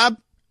 great job.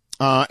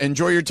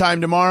 Enjoy your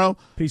time tomorrow.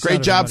 Peace great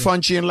out, job, everybody.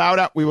 Funchy and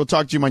Lauda. We will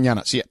talk to you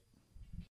mañana. See ya.